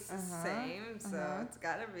body's the same, so it's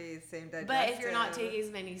got to be same digestive. But if you're not taking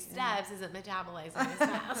as many steps, is it metabolizing as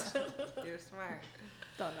fast? You're smart.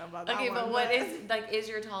 Don't know about that Okay, one, but what is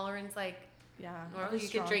your tolerance like Yeah. normal? You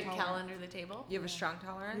could drink Kel under the table? You have a strong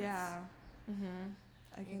tolerance? Yeah.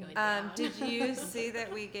 I can. Going down. Did you see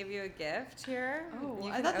that we gave you a gift here? Oh, You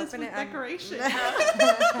I can thought this open was it. decoration.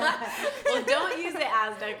 Well, don't use it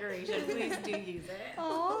as decoration. Please do use it.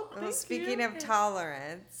 Oh, Well, speaking of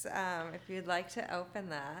tolerance, if you'd like to open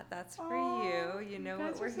that, that's for you. You know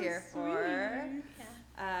what we're here for.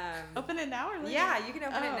 Open it now or later? Yeah, you can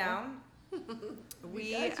open it Oh. now. We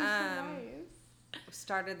You guys are so nice.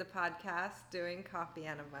 started the podcast doing coffee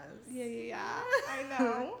enemas. Yeah. I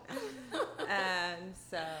know. And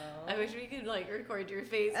so I wish we could like record your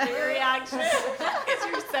face for your reaction because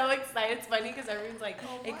you're so excited. It's funny because everyone's like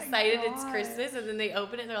Oh my excited it's God. Christmas, and then they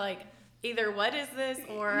open it and they're like, either what is this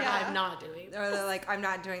or Yeah. I'm not doing this. or they're like, I'm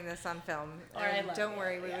not doing this on film. Or I And love don't it.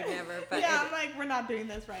 worry, we would never. But Yeah, I'm like, we're not doing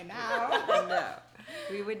this right now. no,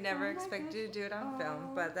 we would never Oh my expect you to do it on film.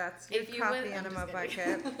 Oh. But that's your If you coffee would- I'm enema just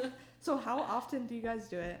kidding. bucket. So how often do you guys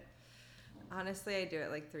do it? Honestly, I do it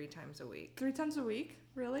like 3 times a week. 3 times a week?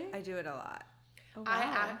 Really? I do it a lot. Oh,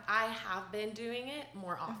 I have been doing it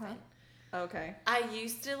more often. Okay. I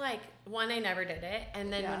used to like I never did it,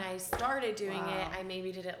 and then when Yeah. I started doing it, Wow. I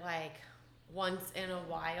maybe did it like once in a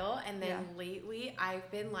while, and then Yeah. lately I've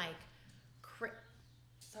been like,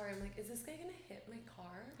 sorry, I'm like, is this guy gonna hit my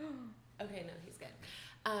car? Okay, no, he's good.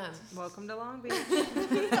 Welcome to Long Beach.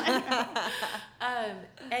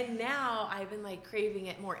 And now I've been like craving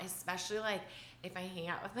it more, especially like if I hang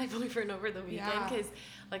out with my boyfriend over the weekend, Yeah. because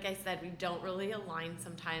like I said, we don't really align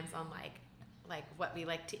sometimes on like what we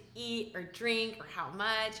like to eat or drink or how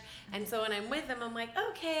much. And so when I'm with him, I'm like,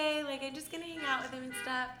 okay, like I'm just gonna hang out with him and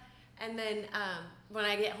stuff. And then when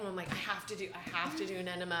I get home, I'm like, I have to do an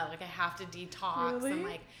enema, like I have to detox. Really? I'm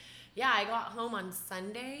like, yeah, I got home on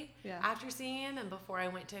Sunday after seeing him and before I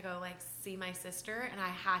went to go like see my sister, and I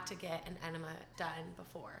had to get an enema done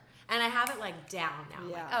before. And I have it like down now.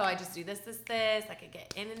 Yeah. Like, oh, I just do this. I could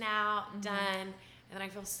get in and out, done, and then I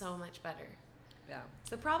feel so much better. Yeah.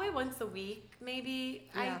 So probably once a week, maybe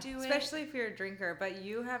I Yeah. do it. Especially if you're a drinker, but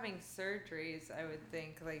you having surgeries, I would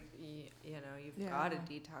think like you've got to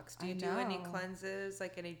detox. Do you do any know. cleanses,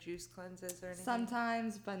 like any juice cleanses or anything?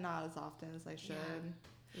 Sometimes, but not as often as I should.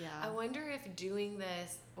 Yeah. I wonder if doing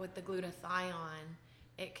this with the glutathione,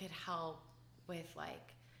 it could help with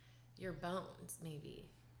like your bones, maybe.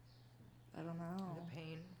 I don't know. The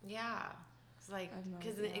pain. Yeah, it's like I have no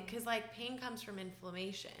because idea. like pain comes from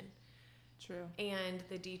inflammation, True. and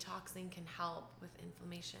the detoxing can help with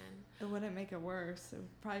inflammation. It wouldn't make it worse. It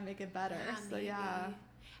would probably make it better. So maybe. yeah.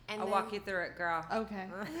 And I'll then, walk you through it, girl. Okay.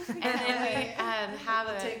 And then we have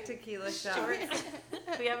We'll a take tequila shots. short.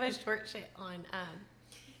 We have a short shit on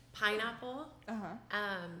pineapple.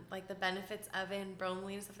 Like the benefits of it and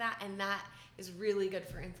bromelain and stuff like that, and that is really good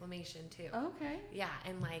for inflation too. Okay. Yeah,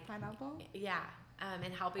 and like Pineapple. yeah,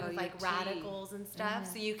 and helping Oh, with your like tea. radicals and stuff.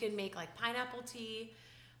 So you can make like pineapple tea,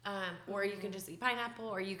 or you can just eat pineapple,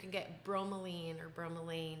 or you can get bromelain or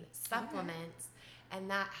bromelain supplements, and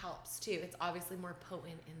that helps too. It's obviously more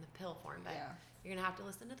potent in the pill form, but Yeah. you're gonna have to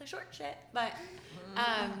listen to the short shit. But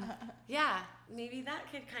yeah, maybe that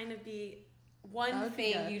could kind of be That one would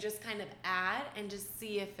be thing good. you just kind of add and just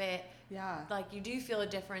see if it Yeah. like you do feel a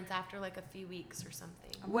difference after like a few weeks or something.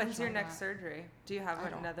 I'm gonna When's your try next that. surgery? Do you have I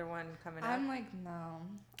don't- another one coming up? I'm like, no.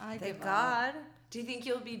 I Thank give up. God. Do you think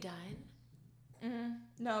you'll be done?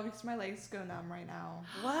 No, because my legs go numb right now.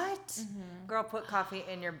 What? Girl, put coffee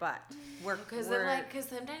in your butt. Because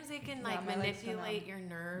sometimes they can like my legs go manipulate numb. your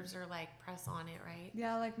nerves or like press on it, right?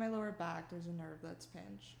 Yeah, like my lower back, there's a nerve that's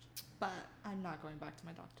pinched. But I'm not going back to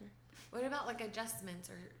my doctor. What about like adjustments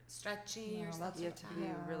or stretching No, or that's something You like have to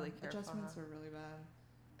that? be really careful, Adjustments huh? are really bad.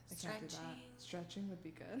 I can't do that. Stretching. Stretching would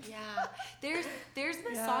be good. Yeah, there's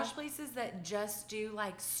massage places that just do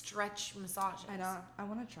like stretch massages. I know. I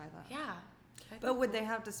want to try that. Yeah. That'd But be would cool. they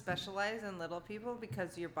have to specialize in little people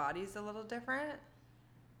because your body's a little different?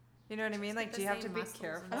 You know what I mean? Just Like, get do the you have to same be muscles and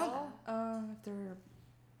careful? I stuff. don't. If they're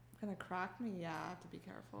gonna crack me, yeah, I have to be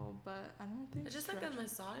careful. But I don't think. It's just like a stretch-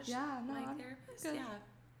 massage. Yeah, no, like I'm therapist. good. Yeah.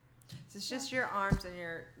 So it's just your arms and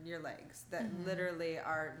your legs that literally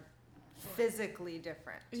are physically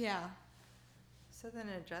different. Yeah. So then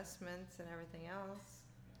adjustments and everything else.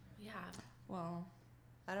 Yeah. Well.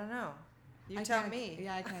 I don't know. You I tell can't- me.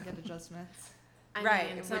 Yeah, I can't get adjustments. I Right,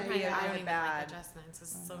 mean, it would sometimes be I don't really even bad. like adjustments.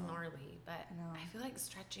 This is so I know. gnarly, but I know. I feel like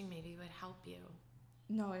stretching maybe would help you.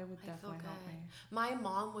 No, it would I feel definitely help good. me. My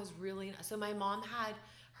mom was really so. My mom had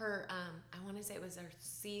her I want to say it was her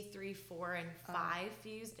C3, 4, and 5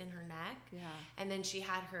 fused in her neck, Yeah. and then she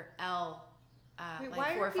had her L Wait, like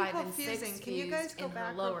why 4, are 5, people and 6 fusing? Can you guys fused go in back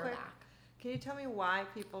her real lower quick? back. Can you tell me why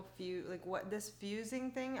people fuse, like what this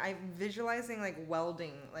fusing thing? I'm visualizing like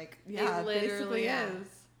welding, like Yeah, it literally basically is. is.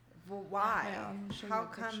 well, why? Yeah, I'm gonna show you How a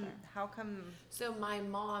come? picture. How come? So my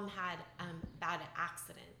mom had bad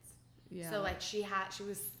accidents. Yeah. So like she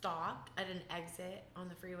was stopped at an exit on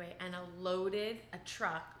the freeway, and a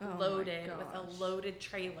truck Oh my loaded with a gosh. loaded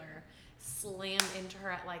trailer slammed into her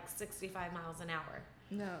at like 65 miles an hour.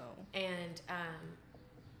 No. And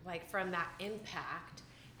like from that impact,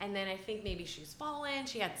 and then I think maybe she's fallen.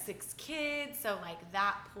 She had 6 kids, so like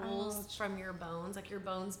that pulls Ouch. from your bones. Like your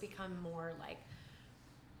bones become more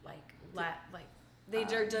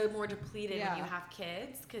they're more depleted when you yeah. have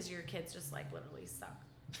kids, because your kids just like literally suck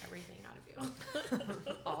everything out of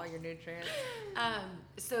you. All your nutrients.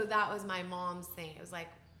 So that was my mom's thing. It was like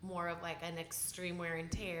more of like an extreme wear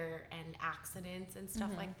and tear and accidents and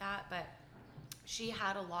stuff like that. But she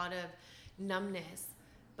had a lot of numbness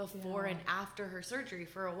before Yeah. and after her surgery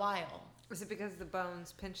for a while. Is it because the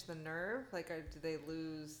bones pinch the nerve? Like, or do they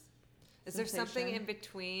lose? Is there something Sensation. in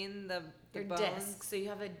between the Your bones? disc. So you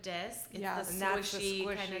have a disc. It's Yeah, the And that's the squishy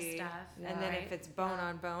kind of squishy. stuff. Yeah. And then right? if it's bone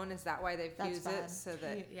on bone, is that why they That's fuse bad. it so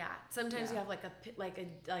that? Yeah. Sometimes Yeah. you have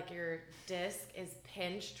like your disc is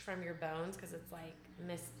pinched from your bones because it's like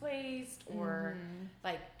misplaced or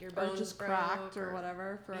like your Or bones just broke cracked or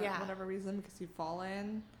whatever for Yeah. whatever reason because you fall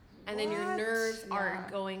in. And then your What? nerves are Yeah.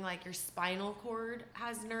 going like your spinal cord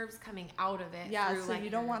has nerves coming out of it. Yeah, through, so like,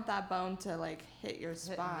 you don't your- want that bone to like hit your your-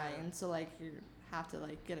 spine. So like you have to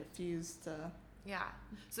like get it fused to. Yeah.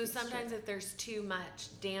 So sometimes if there's too much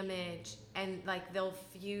damage and like they'll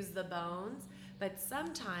fuse the bones, but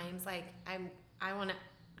sometimes like I want to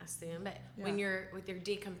assume, but when Yeah. you're with your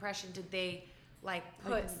decompression, did they like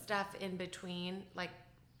put Like- stuff in between like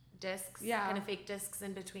discs, Yeah. kind of fake discs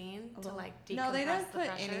in between a to little- like decompress No, they don't the put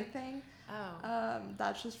pressure? anything. Oh.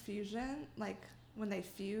 That's just fusion. Like when they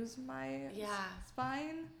fuse my Yeah.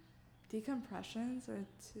 spine, decompressions are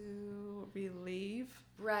to relieve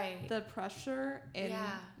Right. the pressure in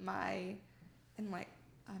Yeah. my, and like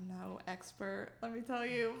I'm no expert, let me tell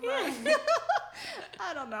you, but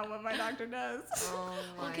I don't know what my doctor does. Oh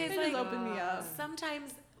Well, my okay, They it's just like- open me up.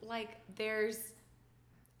 Sometimes like there's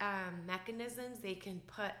mechanisms they can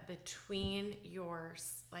put between your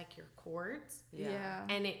your cords, Yeah.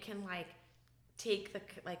 and it can like take the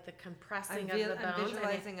compressing I'm of the I'm bones. and it-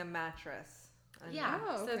 visualizing a mattress. And yeah,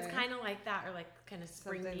 Oh, so it's okay. kind of like that, or like kind of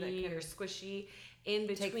Something that springy can or squishy in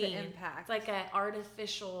between. take the impact. It's like an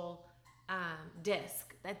artificial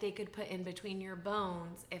disc that they could put in between your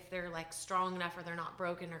bones if they're like strong enough or they're not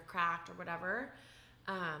broken or cracked or whatever.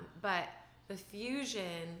 But the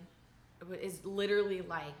fusion is literally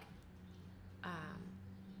like,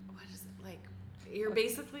 what is it like? You're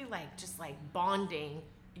basically like just like bonding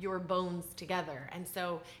your bones together, and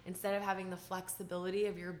so instead of having the flexibility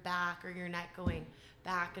of your back or your neck going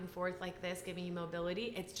back and forth like this, giving you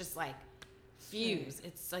mobility, it's just like fused.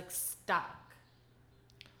 It's like stuck.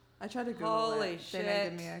 I tried to Google Holy it. They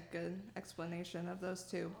didn't give shit. me a good explanation of those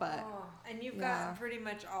two, but And you've Yeah. got pretty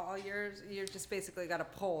much all yours. You're just basically got a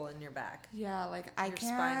pole in your back. yeah, like I Your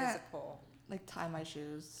spine is can't a pole. like tie my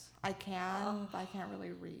shoes. I can, but I can't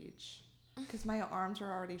really reach because my arms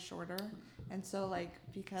are already shorter, and so like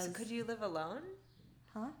because So could you live alone?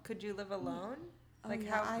 huh? Could you live alone? Oh, Like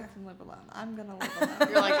yeah, how? I can live alone. I'm gonna live alone.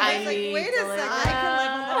 You're like, I It's like, need wait to a live second. I can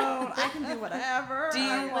live alone. I can do whatever. Do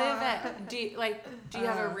you I live want. at? Do you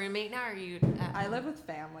have a roommate now, or are you? At I home? live with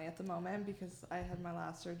family at the moment because I had my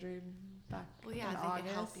last surgery back Well, yeah, in they August.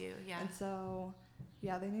 can help you. Yeah. And so,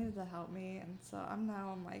 yeah, they needed to help me, and so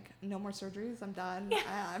I'm like, no more surgeries. I'm done.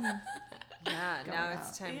 I'm Yeah, going now out.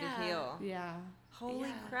 it's time Yeah. to heal. yeah. Holy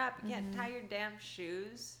Yeah. crap! You can't tie your damn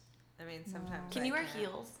shoes. I mean, sometimes. Can I you wear can't.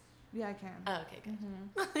 heels? Yeah, I can. Oh, okay,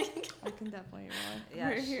 good. I can definitely Yeah,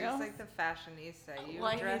 wear she's heels. like the fashionista. You Well,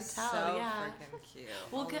 I can dress tell, so yeah. freaking cute.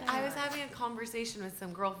 Well, all the I was time. having a conversation with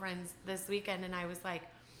some girlfriends this weekend, and I was like,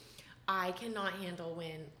 I cannot handle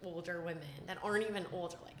when older women that aren't even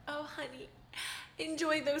older, like, oh, honey,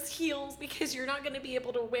 enjoy those heels because you're not going to be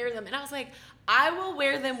able to wear them. And I was like, I will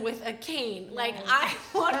wear them with a cane. Like, I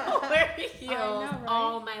want to wear heels right?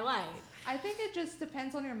 all my life. I think it just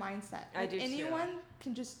depends on your mindset. I do too. Anyone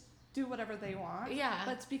can just do whatever they want. Yeah.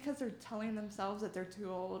 But it's because they're telling themselves that they're too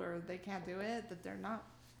old or they can't do it that they're not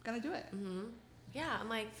gonna do it. Mm-hmm. Yeah, I'm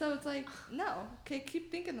like, So it's like, no, okay,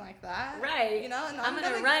 keep thinking like that. Right. You know, and I'm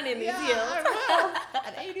gonna run in these yeah, heels. I will.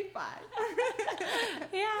 At 85.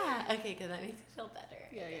 yeah. Okay, good. That makes me feel better.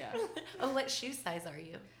 Yeah. Oh, what shoe size are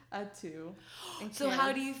you? A 2. And So how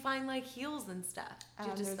kids, do you find like heels and stuff? Do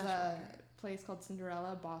you just there's special a place called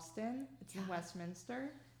Cinderella Boston. It's in Yeah. Westminster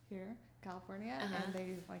here, California, Uh-huh. and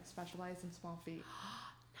they like specialize in small feet.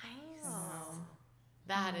 Nice. Oh.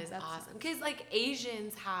 That is That's- awesome. Because like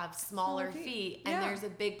Asians have smaller Small feet. feet, and Yeah. there's a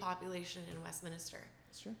big population in Westminster.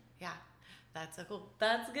 It's true. Yeah, that's a cool.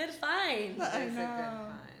 That's a good find. That's I a good know.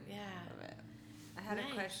 find. Yeah. Love it. I had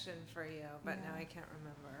Nice. a question for you, but now Yeah. I can't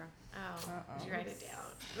remember. Oh, Uh-oh. did you write it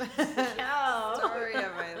down? no. Story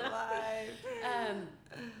of my life.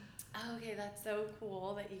 Okay, that's so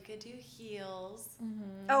cool that you could do heels.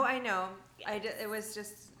 Oh, I know. It was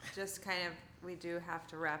just kind of, we do have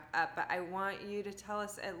to wrap up, but I want you to tell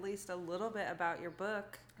us at least a little bit about your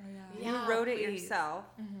book. Oh, yeah. Yeah, You wrote it please. yourself.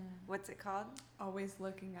 What's it called? Always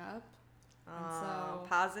looking up. Oh, so-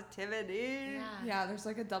 positivity. Yeah, there's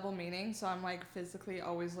like a double meaning. So I'm like physically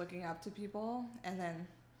always looking up to people, and then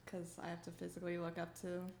because I have to physically look up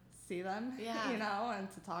to see them, Yeah. you know, and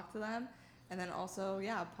to talk to them. And then also,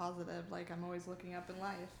 yeah, positive. Like I'm always looking up in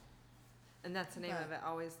life. And that's the name But of it,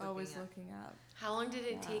 always looking Always up. looking up. How long did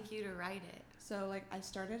it Yeah. take you to write it? So like I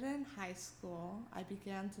started in high school. I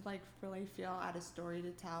began to like really feel I had a story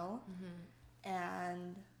to tell.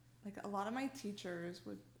 And like a lot of my teachers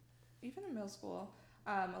would, even in middle school,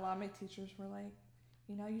 a lot of my teachers were like,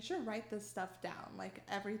 you know, you should write this stuff down, like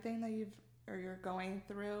everything that you're going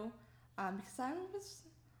through, because I was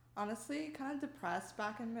honestly kind of depressed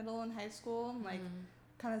back in middle and high school, and like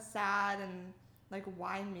kind of sad and like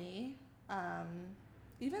why me?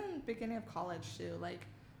 Even beginning of college too, like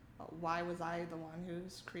why was I the one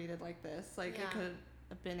who's created like this? Like Yeah. it could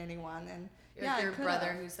have been anyone, and Like yeah, your it could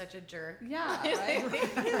brother have. who's such a jerk. Yeah,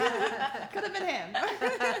 right. Could have been him.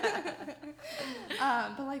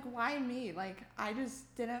 But like, why me? Like, I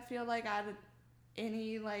just didn't feel like I had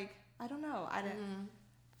any like I don't know. I didn't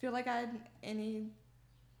feel like I had anything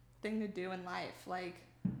to do in life. Like,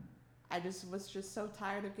 I just was just so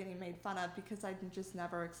tired of getting made fun of because I just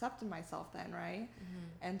never accepted myself then, right?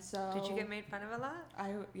 And so Did you get made fun of a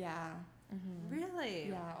lot? Yeah. Really?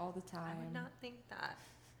 Yeah, all the time. I would not think that.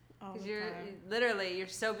 All Because the you're time. literally, you're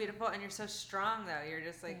so beautiful and you're so strong though. You're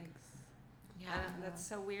just like, Thanks. Yeah. that's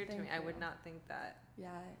so weird to me. Thank I would you. not think that. Yeah,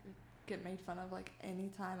 I would get made fun of like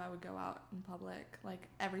anytime I would go out in public. Like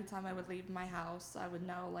every time I would leave my house, I would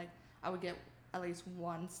know like I would get at least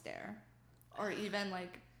one stare, or even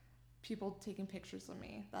like people taking pictures of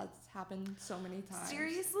me. That's happened so many times.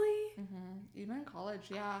 Seriously? Even in college,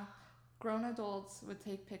 yeah. Grown adults would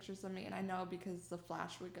take pictures of me, and I know because the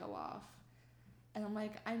flash would go off. And I'm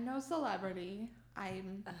like, I'm no celebrity.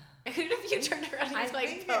 I'm. Who if you turned around and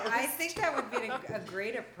like I think that would be a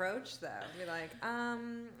great approach though. Be like,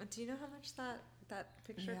 do you know how much that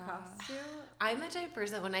picture Yeah. costs you? I'm the type of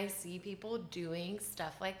person when I see people doing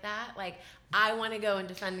stuff like that, like I want to go and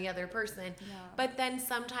defend the other person. Yeah. But then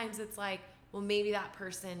sometimes it's like, well, maybe that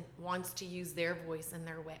person wants to use their voice in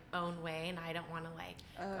their own way, and I don't want to like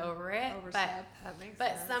go over it. Overstep. That makes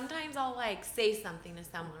But sense. sometimes I'll like say something to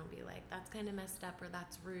someone and be like, that's kind of messed up, or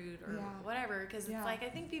that's rude, or Yeah. whatever. Because Yeah. it's like, I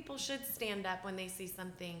think people should stand up when they see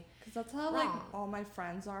something. Because that's how like wrong. all my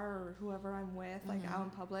friends are, or whoever I'm with, like out in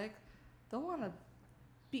public, they'll want to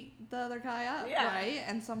beat the other guy up, Yeah. right?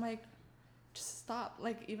 And so I'm like, just stop.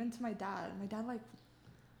 Like even to my dad like,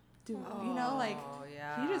 do you know, like Oh, he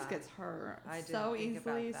yeah. just gets hurt I didn't so think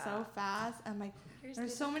about easily, so that. fast. And like, Here's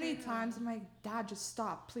there's the so many thing. times I'm like, Dad, just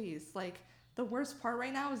stop, please. Like the worst part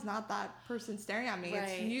right now is not that person staring at me.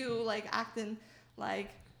 It's Right. you like acting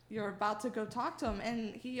like you're about to go talk to him,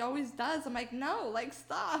 and he always does. I'm like, no, like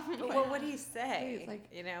stop. But Like, what would he say? please, like,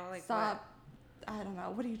 you know, like stop. I don't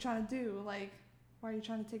know. What are you trying to do? Like, why are you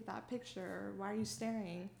trying to take that picture? Why are you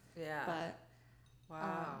staring? What? Yeah. But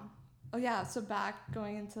Wow. oh yeah, so back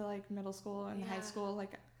going into like middle school and high Yeah. school,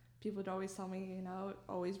 like people would always tell me, you know,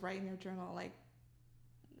 always write in your journal, like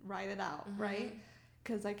write it out, right?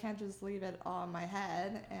 Because I can't just leave it all in my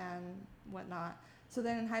head and whatnot. So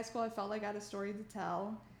then in high school, I felt like I had a story to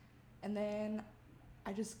tell, and then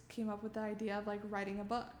I just came up with the idea of like writing a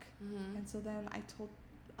book. And so then I told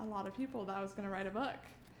a lot of people that I was going to write a book.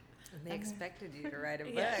 And they expected you to write a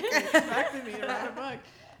book. Yeah. They expected me to write a book.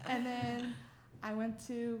 And then I went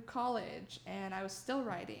to college and I was still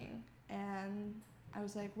writing. And I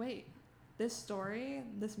was like, wait, this story,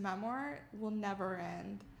 this memoir will never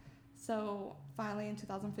end. So finally in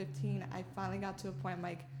 2015, I finally got to a point I'm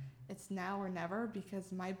like, it's now or never,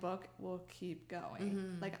 because my book will keep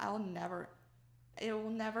going. Like it will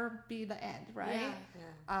never be the end, right?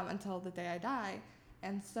 Yeah. Until the day I die.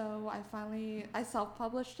 And so I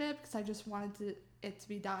self-published it because I just wanted it to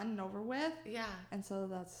be done and over with. Yeah. And so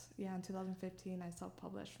in 2015, I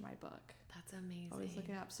self-published my book. That's amazing. Always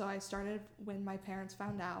looking up. So I started when my parents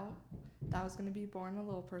found out that I was going to be born a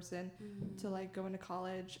little person to like go into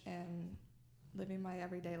college and living my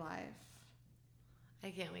everyday life. I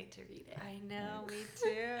can't wait to read it. I know, me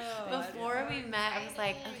too. Before we met, I was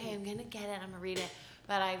like, okay, I'm gonna get it, I'm gonna read it.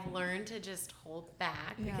 But I've learned to just hold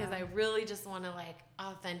back because Yeah. I really just want to like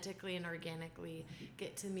authentically and organically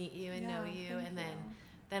get to meet you and know you, thank and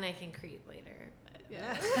then I can create later. But-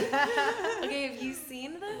 Yeah. Okay, have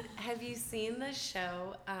you seen the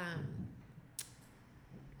show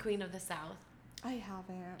Queen of the South? I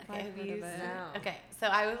haven't. Okay, I've have heard you of it. No. Okay, so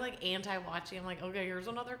I was like anti-watching. I'm like, okay, here's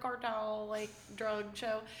another cartel like drug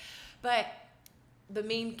show, but the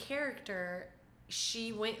main character,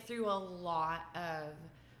 she went through a lot of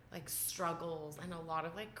like struggles and a lot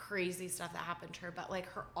of like crazy stuff that happened to her. But like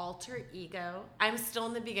her alter ego, I'm still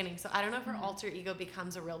in the beginning, so I don't know if her alter ego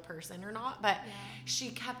becomes a real person or not. But she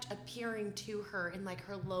kept appearing to her in like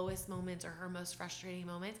her lowest moments or her most frustrating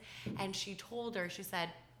moments, and she told her, she said,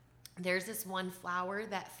 there's this one flower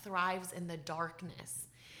that thrives in the darkness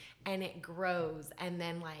and it grows, and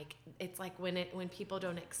then like it's like when people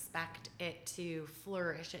don't expect it to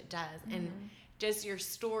flourish, it does. And just your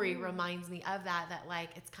story reminds me of that like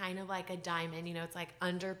it's kind of like a diamond, you know, it's like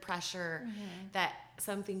under pressure that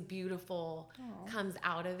something beautiful comes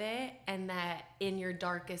out of it, and that in your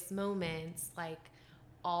darkest moments like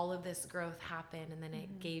all of this growth happened, and then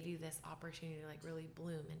it gave you this opportunity to like really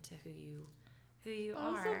bloom into who you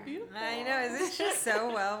Oh, are. so beautiful. I know. Is this just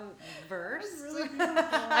so well versed? Really beautiful.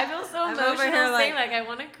 I feel so I'm over emotional here saying like- I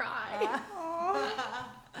want to cry.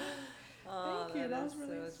 Oh, Thank you. That was is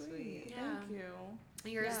really so sweet. Yeah. Thank you.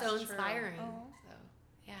 You're Yeah, so it's true. inspiring. Oh. So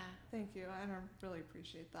yeah. Thank you, and I really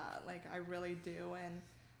appreciate that. Like, I really do,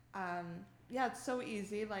 and yeah, it's so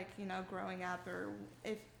easy. Like, you know, growing up, or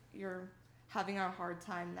if you're having a hard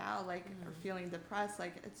time now, like, or feeling depressed,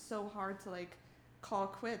 like, it's so hard to like call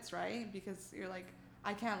quits, right? Because you're like,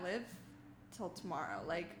 I can't live till tomorrow.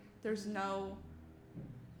 Like, there's no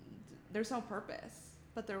purpose,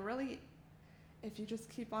 but there really, if you just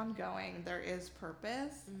keep on going, there is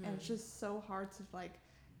purpose, and it's just so hard to like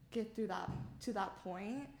get through to that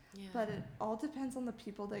point. Yeah. But it all depends on the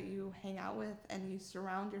people that you hang out with and you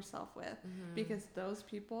surround yourself with, because those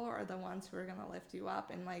people are the ones who are going to lift you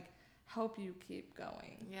up and like help you keep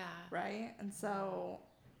going. Yeah. Right? And so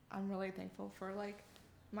I'm really thankful for like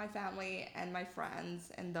my family and my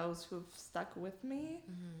friends and those who've stuck with me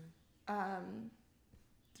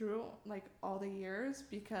through like all the years,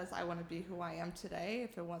 because I want to be who I am today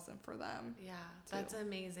if it wasn't for them. Yeah, that's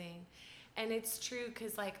amazing. And it's true,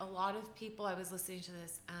 because like a lot of people, I was listening to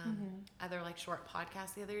this other like short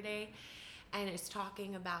podcast the other day, and it's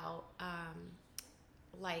talking about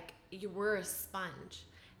like you were a sponge,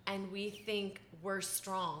 and we think we're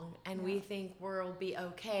strong and we think we'll be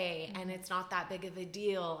okay and it's not that big of a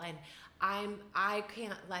deal, and I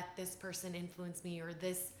can't let this person influence me or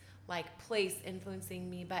this like place influencing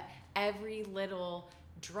me. But every little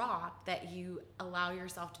drop that you allow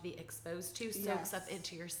yourself to be exposed to soaks up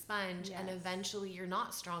into your sponge, and eventually you're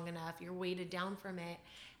not strong enough, you're weighted down from it,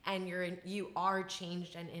 and you are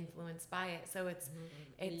changed and influenced by it. So it's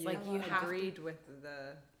like you have agreed with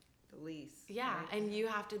the lease. Yeah, right? and you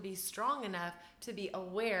have to be strong enough to be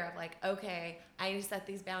aware of like, okay, I need to set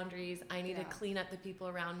these boundaries. I need to clean up the people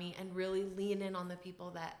around me and really lean in on the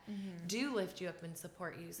people that do lift you up and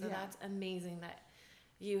support you. So that's amazing that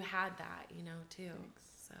you had that, you know, too. Thanks.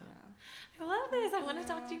 So I love this. I want to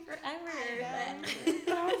talk to you forever.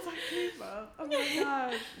 Oh my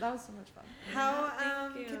gosh, that was so much fun. How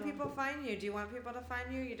Thank can you. people find you? Do you want people to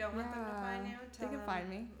find you? You don't want them to find you? They can find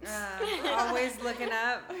me. Always looking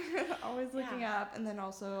up. Always looking up, and then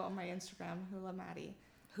also on my Instagram, Hula Maddie.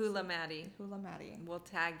 Hula Maddie. Hula Maddie. We'll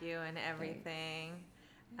tag you and everything.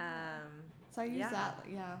 So I use that,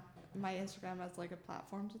 my Instagram as like a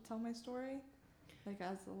platform to tell my story. Like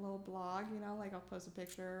as a little blog, you know, like I'll post a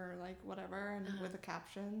picture or like whatever, and with a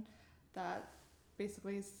caption that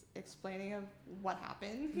basically is explaining of what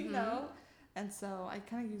happened, you know. And so I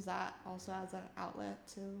kind of use that also as an outlet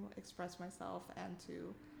to express myself and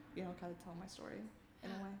to, you know, kind of tell my story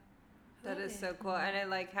in a way. That is so cool. And I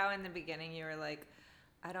like how in the beginning you were like,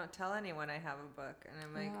 I don't tell anyone I have a book. And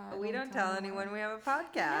I'm like, I we don't tell anyone we have a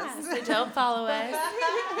podcast. So don't follow us.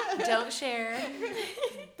 Don't share.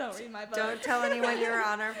 Don't read my book. Don't tell anyone you're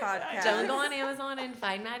on our podcast. Don't go on Amazon and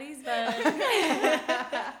find Maddie's book.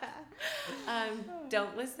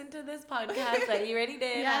 Don't listen to this podcast that you already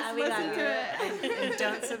did. Yes, We got listen you. to it. And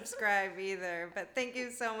don't subscribe either. But thank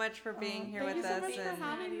you so much for being here thank with you so us much for and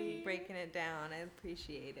having me. breaking it down. I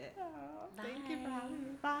appreciate it. Oh, thank you for Bye. having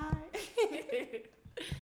me. Bye.